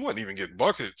like he wasn't even getting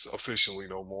buckets officially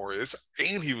no more.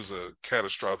 And he was a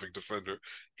catastrophic defender.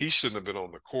 He shouldn't have been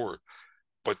on the court.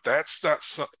 But that's not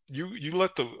you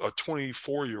let a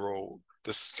 24-year-old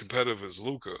that's competitive as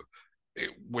Luka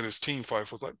when his team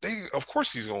fight was like they of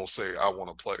course he's gonna say I want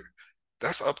to play.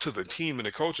 That's up to the team and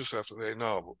the coaches have to say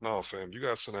no fam, you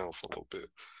got to sit down for a little bit.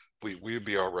 We'll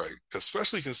be all right,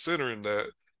 especially considering that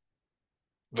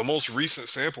the most recent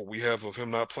sample we have of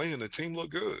him not playing, the team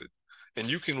looked good, and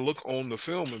you can look on the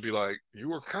film and be like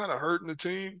you were kind of hurting the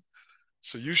team,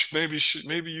 so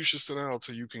maybe you should sit down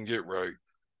until you can get right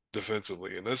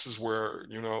defensively. And this is where,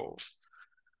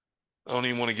 I don't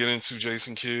even want to get into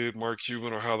Jason Kidd, Mark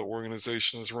Cuban, or how the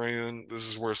organization is ran. This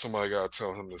is where somebody got to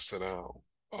tell him to sit down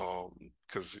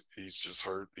because he's just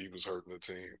hurt. He was hurting the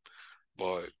team.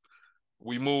 But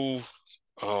we move.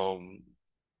 Um,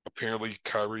 Apparently,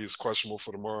 Kyrie is questionable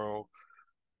for tomorrow.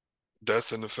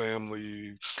 Death in the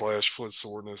family / foot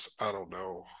soreness. I don't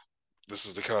know. This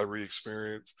is the Kyrie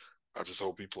experience. I just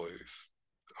hope he plays.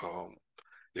 Um,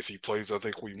 if he plays, I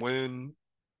think we win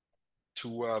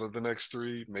 2 out of the next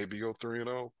 3, maybe go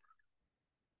 3-0.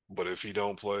 But if he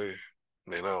don't play,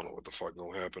 man, I don't know what the fuck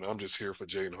gonna happen. I'm just here for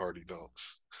Jaden Hardy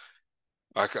dunks.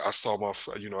 I saw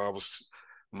I was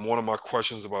one of my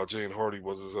questions about Jaden Hardy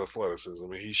was his athleticism. I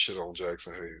mean, he shit on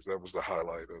Jackson Hayes. That was the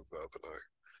highlight of the other night.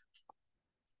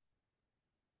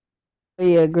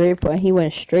 Yeah, great point. He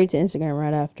went straight to Instagram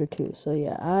right after too. So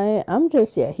yeah, I'm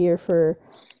just here for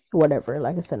whatever.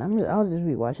 Like I said, I'll just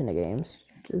be watching the games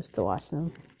just to watch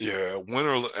them. Yeah,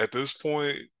 winner at this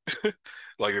point,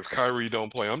 like if Kyrie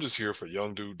don't play, I'm just here for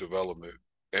young dude development.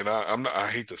 And I'm not. I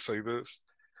hate to say this,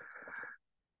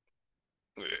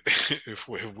 if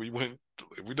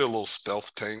we did a little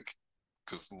stealth tank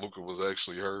because Luka was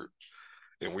actually hurt,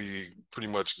 and we pretty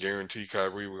much guarantee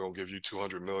Kyrie we're gonna give you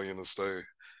 200 million to stay,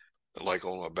 like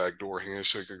on a backdoor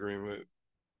handshake agreement,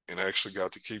 and actually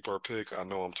got to keep our pick. I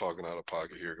know I'm talking out of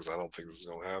pocket here because I don't think this is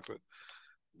gonna happen,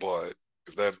 but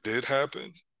if that did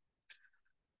happen,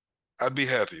 I'd be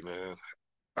happy, man.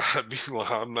 I'd be.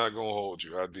 I'm not gonna hold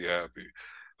you. I'd be happy.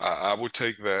 I would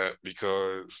take that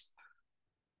because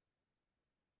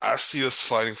I see us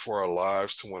fighting for our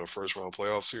lives to win a first round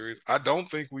playoff series. I don't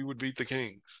think we would beat the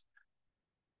Kings.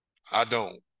 I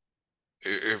don't.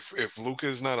 If Luka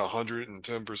is not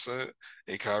 110%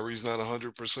 and Kyrie's not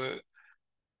 100%,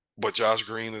 but Josh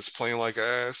Green is playing like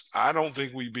ass, I don't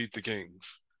think we beat the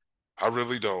Kings. I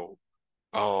really don't.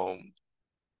 Um,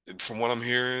 from what I'm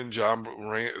hearing, John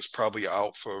Morant is probably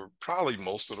out for probably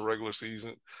most of the regular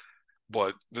season,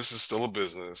 but this is still a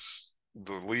business.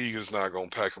 The league is not going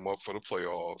to pack him up for the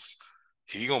playoffs.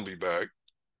 He going to be back.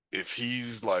 If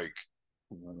he's like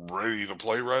ready to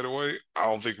play right away, I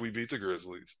don't think we beat the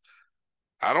Grizzlies.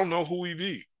 I don't know who we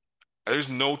beat. There's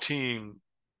no team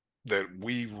that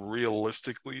we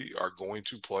realistically are going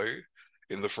to play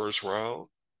in the first round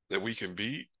that we can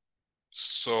beat.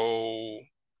 So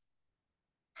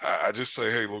I just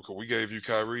say, hey, Luka, we gave you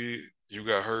Kyrie. You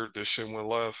got hurt. This shit went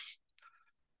left.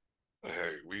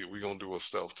 Hey, we gonna do a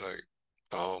stealth tank.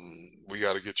 We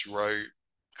got to get you right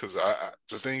because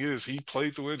the thing is he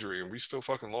played through injury and we still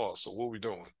fucking lost. So what are we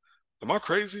doing? Am I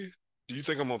crazy? Do you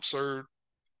think I'm absurd?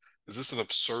 Is this an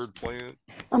absurd plan?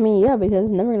 I mean, yeah, because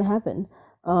it's never gonna happen.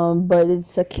 But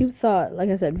it's a cute thought. Like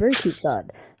I said, very cute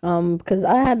thought. Because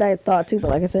I had that thought too, but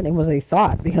like I said, it was a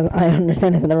thought because I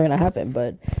understand it's never gonna happen.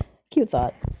 But cute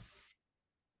thought.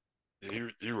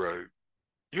 You're right.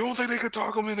 You don't think they could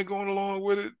talk him into going along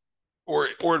with it? Or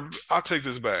I'll take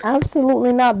this back.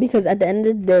 Absolutely not, because at the end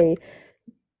of the day,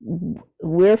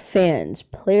 we're fans.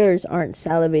 Players aren't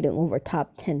salivating over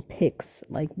top 10 picks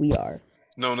like we are.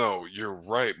 No, no, you're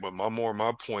right. But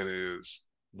my point is,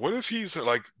 what if he's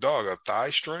like, dog, a thigh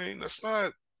strain? That's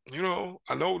not,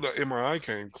 I know the MRI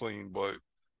came clean, but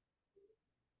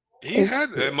he It's had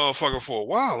that motherfucker for a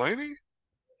while, ain't he?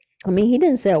 I mean, he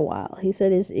didn't say a while. He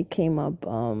said it came up.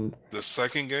 The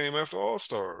second game after All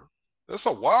Star. That's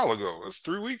a while ago. That's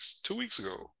 3 weeks, 2 weeks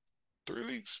ago. 3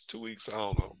 weeks, 2 weeks. I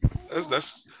don't know.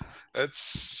 That's.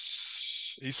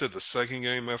 He said the second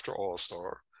game after All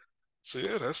Star. So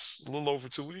yeah, that's a little over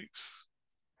 2 weeks.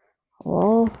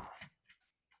 Well,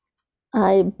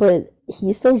 but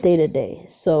he's still day to day,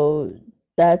 so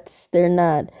they're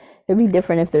not. It'd be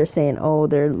different if they're saying, oh,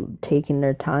 they're taking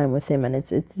their time with him, and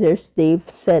they've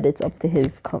said it's up to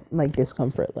his like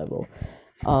discomfort level.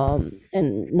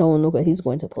 And no one look like he's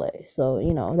going to play. So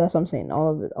that's what I'm saying.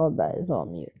 All of that is all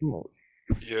mute.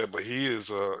 Yeah, but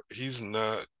he's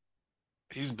not.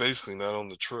 He's basically not on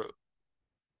the trip.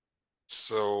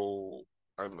 So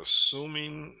I'm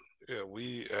assuming, yeah,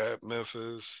 we at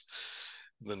Memphis,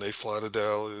 then they fly to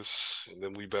Dallas, and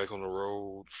then we back on the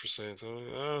road for San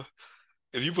Antonio.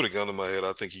 If you put a gun to my head,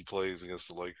 I think he plays against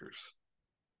the Lakers.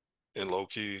 And low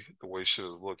key, the way shit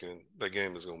is looking, that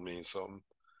game is gonna mean something.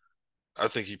 I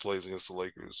think he plays against the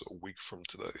Lakers a week from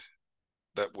today.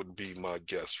 That would be my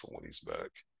guess for when he's back.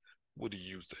 What do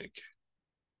you think?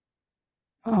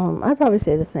 I'd probably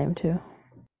say the same too.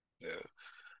 Yeah,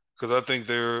 because I think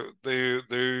they're.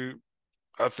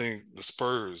 I think the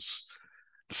Spurs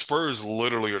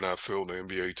literally are not fielding an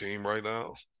NBA team right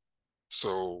now.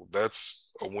 So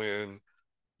that's a win.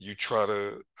 You try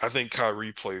to. I think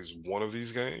Kyrie plays one of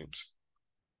these games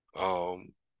um,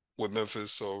 with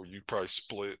Memphis, so you probably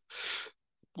split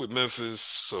with Memphis.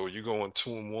 So you go on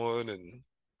 2-1, and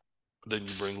then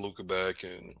you bring Luka back,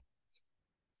 and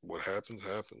what happens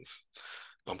happens.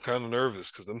 I'm kind of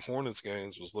nervous because them Hornets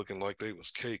games was looking like they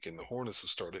was cake, and the Hornets have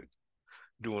started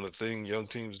doing a thing young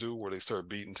teams do where they start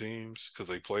beating teams because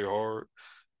they play hard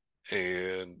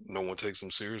and no one takes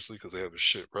them seriously because they have a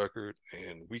shit record.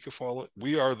 And we could fall.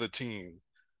 We are the team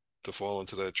to fall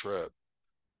into that trap.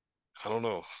 I don't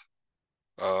know.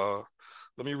 Uh,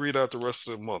 Let me read out the rest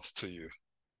of the month to you,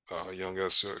 young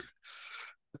SJ.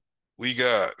 We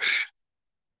got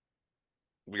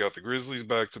we got the Grizzlies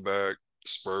back to back,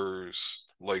 Spurs,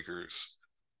 Lakers,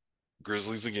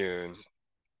 Grizzlies again,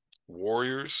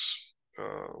 Warriors.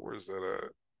 Where's that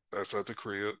at? That's at the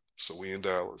crib. So we in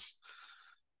Dallas.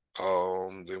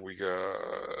 Then we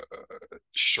got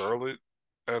Charlotte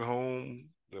at home.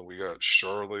 Then we got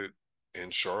Charlotte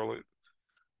in Charlotte.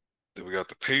 Then we got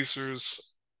the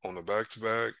Pacers on the back to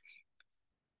back.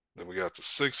 Then we got the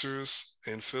Sixers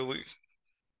in Philly.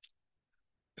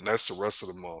 And that's the rest of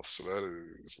the month. So that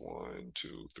is 1,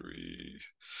 2, 3,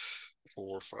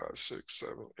 4, 5, 6,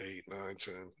 7, 8, 9,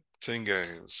 10. 10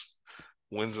 games.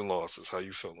 Wins and losses. How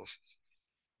you feeling?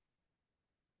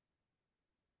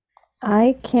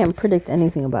 I can't predict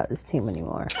anything about this team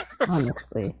anymore,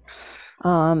 honestly.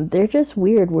 They're just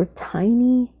weird. We're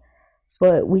tiny,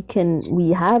 but we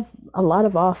have a lot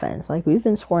of offense. Like we've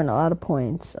been scoring a lot of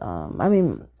points. I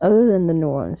mean, other than the New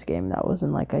Orleans game, that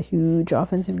wasn't like a huge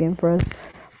offensive game for us,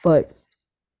 but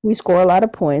we score a lot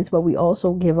of points, but we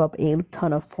also give up a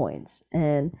ton of points,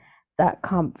 and that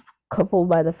coupled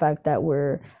by the fact that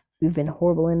we've been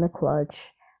horrible in the clutch.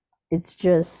 It's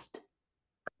just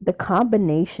the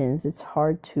combinations. It's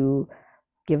hard to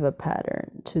give a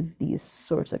pattern to these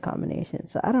sorts of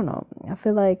combinations. So I don't know. I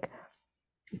feel like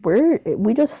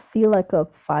we just feel like a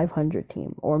 500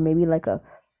 team, or maybe like a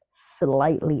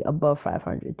slightly above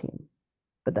 500 team,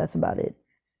 but that's about it.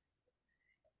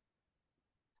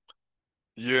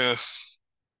 Yeah,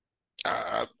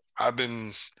 I, I I've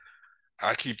been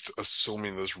I keep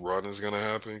assuming this run is gonna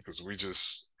happen because we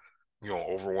just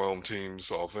overwhelm teams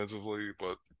offensively,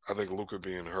 but I think Luka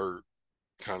being hurt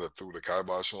kind of threw the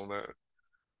kibosh on that.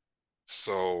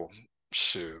 So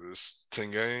shit, this 10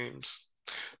 games.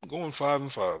 I'm going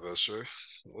 5-5, SJ.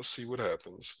 Let's see what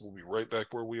happens. We'll be right back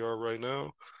where we are right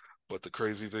now. But the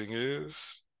crazy thing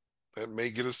is that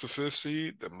may get us the fifth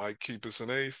seed. That might keep us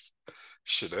in eighth.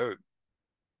 Shit, that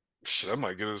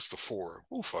might get us to four.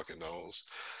 Who fucking knows?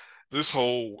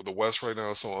 The West right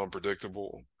now is so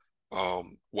unpredictable.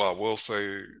 What I will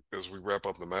say as we wrap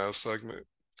up the Mavs segment,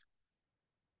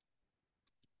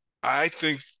 I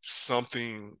think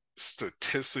something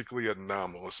statistically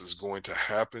anomalous is going to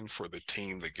happen for the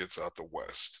team that gets out the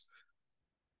West.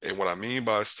 And what I mean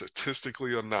by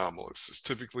statistically anomalous is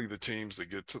typically the teams that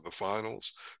get to the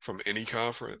finals from any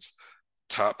conference,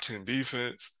 top 10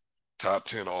 defense, top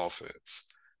 10 offense.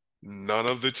 None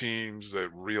of the teams that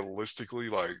realistically,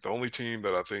 like the only team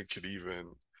that I think could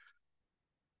even,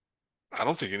 I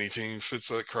don't think any team fits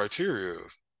that criteria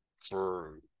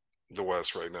for the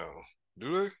West right now.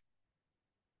 Do they?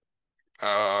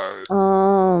 I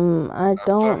I thought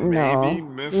don't maybe know.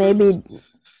 Maybe Memphis.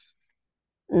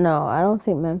 no. I don't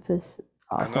think Memphis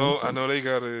I offensive. know they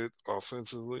got it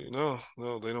offensively. No,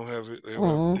 no, they don't have it. They don't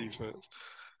have the Mm. defense.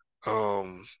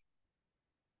 Um,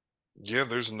 yeah,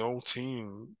 there's no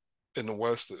team in the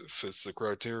West that fits the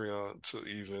criterion to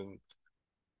even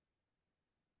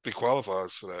be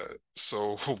qualifies for that.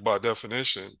 So by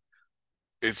definition,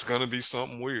 it's gonna be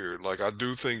something weird. Like I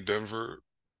do think Denver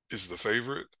is the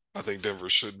favorite. I think Denver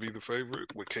should be the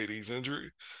favorite with KD's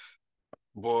injury.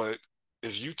 But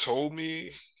if you told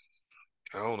me,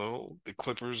 I don't know, the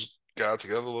Clippers got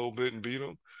together a little bit and beat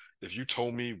them, if you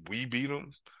told me we beat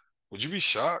them, would you be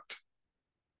shocked?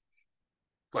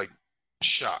 Like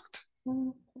shocked.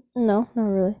 Mm. No, not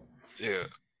really. Yeah.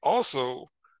 Also,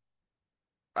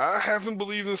 I haven't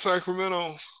believed in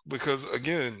Sacramento because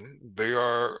again, they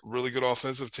are a really good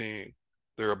offensive team.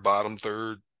 They're a bottom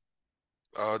third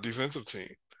defensive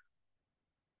team.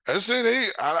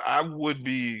 I would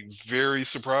be very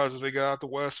surprised if they got out the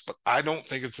West, but I don't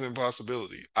think it's an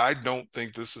impossibility. I don't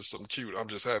think this is some cute. I'm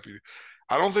just happy.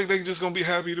 I don't think they're just gonna be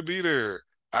happy to be there.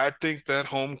 I think that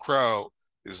home crowd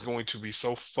is going to be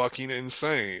so fucking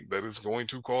insane that it's going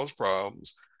to cause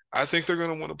problems. I think they're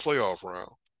gonna win a playoff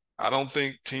round. I don't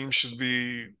think teams should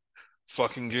be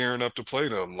fucking gearing up to play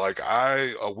them. Like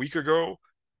a week ago,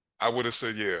 I would have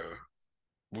said, yeah,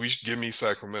 we should give me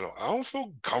Sacramento. I don't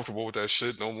feel comfortable with that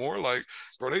shit no more. Like,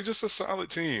 bro, they just a solid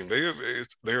team.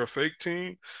 They're a fake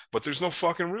team, but there's no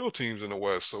fucking real teams in the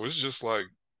West. So it's just like,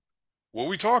 what are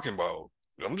we talking about?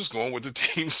 I'm just going with the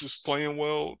teams just playing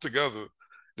well together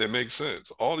that makes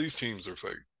sense. All these teams are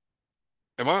fake.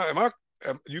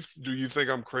 You do you think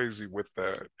I'm crazy with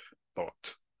that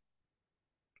thought?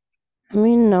 I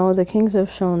mean, no. The Kings have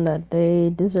shown that they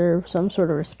deserve some sort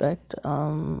of respect.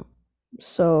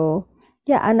 So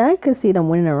yeah, and I could see them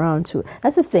winning a round too.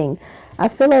 That's the thing. I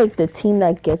feel like the team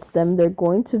that gets them, they're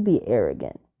going to be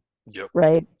arrogant, Yep.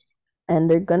 right? And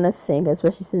they're gonna think,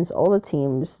 especially since all the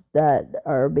teams that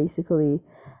are basically,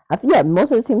 yeah,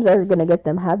 most of the teams that are gonna get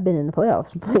them have been in the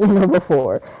playoffs,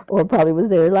 before, or probably was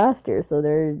there last year. So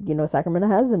they're, Sacramento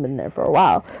hasn't been there for a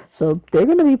while, so they're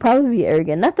gonna be probably be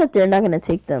arrogant. Not that they're not gonna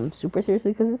take them super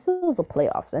seriously, because it's still the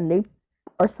playoffs, and they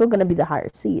are still gonna be the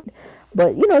higher seed.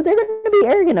 But they're gonna be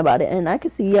arrogant about it, and I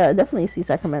could see, yeah, definitely see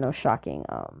Sacramento shocking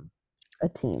a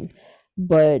team.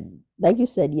 But like you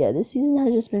said, yeah, this season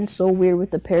has just been so weird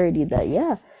with the parody that,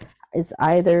 yeah, it's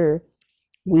either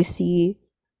we see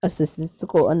a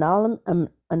statistical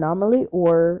anomaly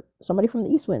or somebody from the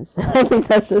East wins. I think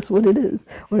that's just what it is.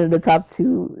 One of the top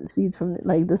two seeds from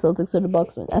like the Celtics or the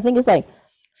Bucks win. I think it's like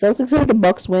Celtics or the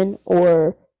Bucks win,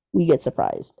 or we get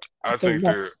surprised. I I think think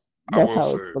there I that's will how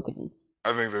say it's looking.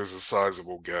 I think there's a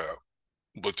sizable gap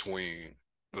between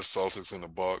the Celtics and the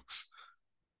Bucks.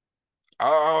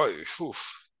 I,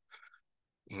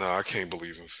 no, I can't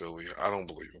believe in Philly. I don't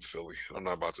believe in Philly. I'm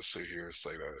not about to sit here and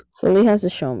say that. Philly has to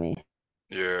show me.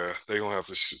 Yeah, they don't have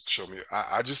to show me.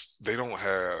 I just they don't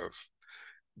have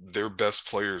their best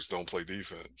players don't play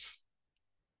defense.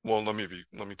 Well, let me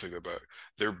take that back.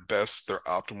 Their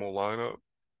optimal lineup.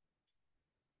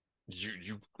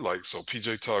 You like so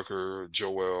PJ Tucker,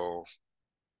 Joel,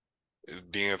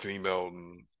 D'Anthony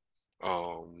Melton,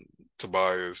 um,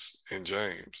 Tobias, and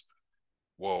James.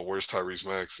 Well, where's Tyrese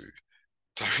Maxey?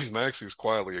 Tyrese Maxey is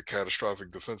quietly a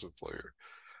catastrophic defensive player.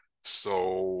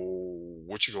 So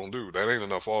what you gonna do? That ain't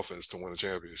enough offense to win a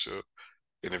championship.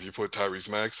 And if you put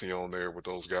Tyrese Maxey on there with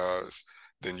those guys,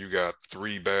 then you got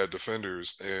three bad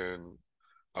defenders and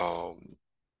um,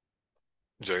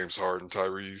 James Harden,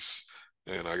 Tyrese,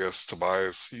 and I guess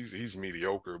Tobias. He's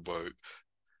mediocre, but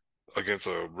against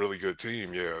a really good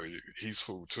team, yeah, he's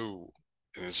food too.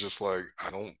 And it's just like I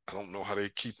don't know how they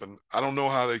I don't know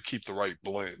how they keep the right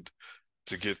blend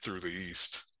to get through the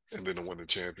East and then to win the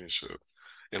championship.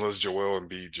 Unless Joel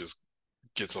Embiid just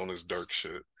gets on his Dirk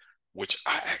shit, which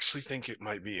I actually think it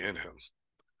might be in him.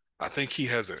 I think he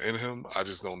has it in him. I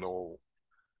just don't know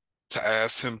to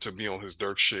ask him to be on his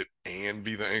Dirk shit and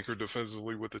be the anchor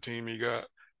defensively with the team he got.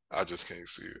 I just can't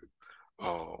see it.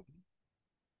 Um,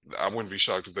 I wouldn't be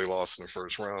shocked if they lost in the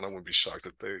first round. I wouldn't be shocked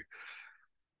if they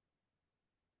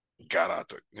God, I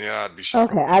think. Yeah, I'd be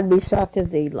shocked. Okay, I'd be shocked if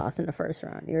they lost in the first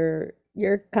round. You're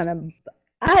kind of.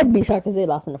 I'd be shocked if they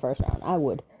lost in the first round. I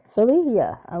would. Philly,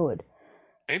 yeah, I would.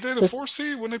 Ain't they the Just fourth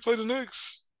seed when they play the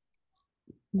Knicks?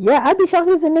 yeah, I'd be shocked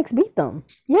if the Knicks beat them.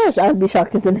 Yes, I'd be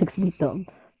shocked if the Knicks beat them.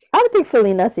 I would take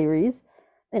Philly in that series,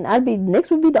 and I'd be Knicks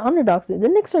would be the underdogs. The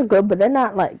Knicks are good, but they're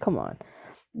not like. Come on,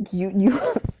 you.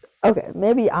 Okay,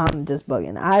 maybe I'm just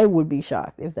bugging. I would be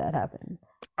shocked if that happened.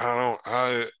 I don't.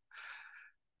 I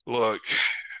look,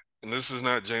 and this is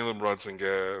not Jalen Brunson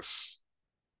gas.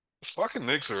 Fucking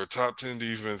Knicks are a top 10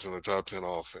 defense and a top 10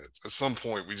 offense. At some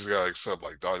point, we just gotta accept,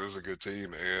 like, dog, this is a good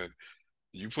team, and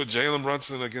you put Jalen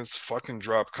Brunson against fucking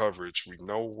drop coverage. We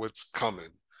know what's coming.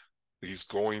 He's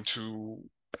going to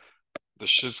the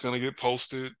shit's gonna get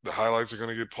posted. The highlights are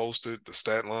gonna get posted. The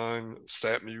stat line,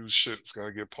 stat muse shit's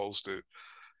gonna get posted.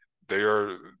 They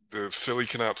are the Philly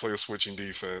cannot play a switching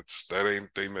defense. That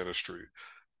ain't their ministry.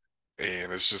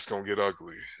 And it's just gonna get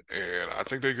ugly. And I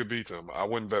think they could beat them. I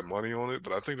wouldn't bet money on it,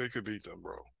 but I think they could beat them,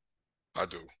 bro. I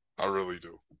do. I really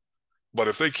do. But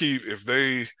if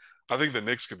they, I think the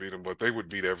Knicks could beat them, but they would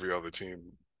beat every other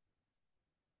team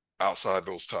outside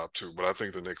those top two. But I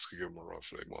think the Knicks could give them a run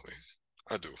for their money.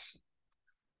 I do.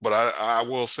 But I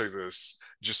will say this,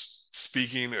 just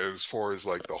speaking as far as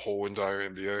like the whole entire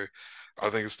NBA, I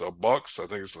think it's the Bucks, I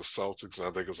think it's the Celtics, and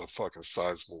I think it's a fucking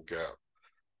sizable gap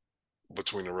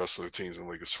between the rest of the teams in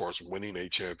the league as far as winning a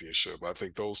championship. I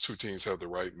think those two teams have the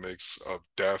right mix of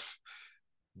depth,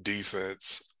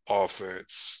 defense,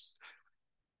 offense,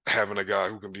 having a guy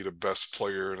who can be the best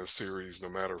player in a series no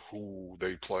matter who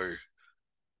they play.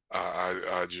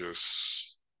 I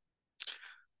just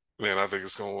man, I think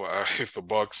it's going. If the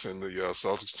Bucks and the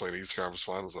Celtics play in the East Conference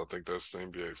Finals, I think that's the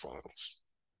NBA Finals.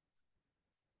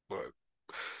 But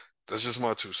that's just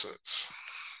my 2 cents.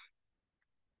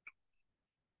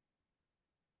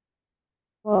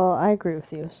 Well, I agree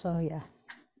with you. So yeah.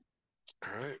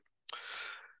 All right.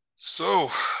 So,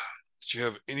 do you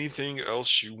have anything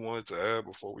else you wanted to add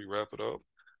before we wrap it up?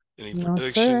 Any No,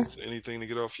 sir. predictions? Anything to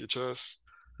get off your chest?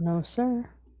 No, sir.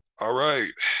 All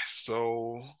right.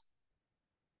 So,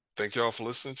 thank y'all for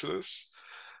listening to this.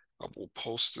 I will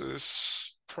post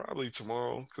this probably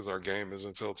tomorrow because our game is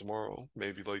until tomorrow,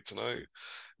 maybe late tonight.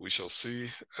 We shall see.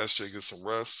 SJ get some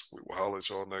rest. We will holler at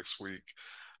y'all next week.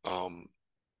 Um,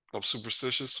 I'm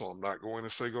superstitious, so I'm not going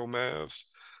to say go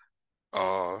Mavs.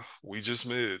 We just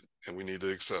mid and we need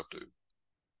to accept it.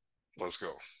 Let's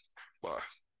go. Bye.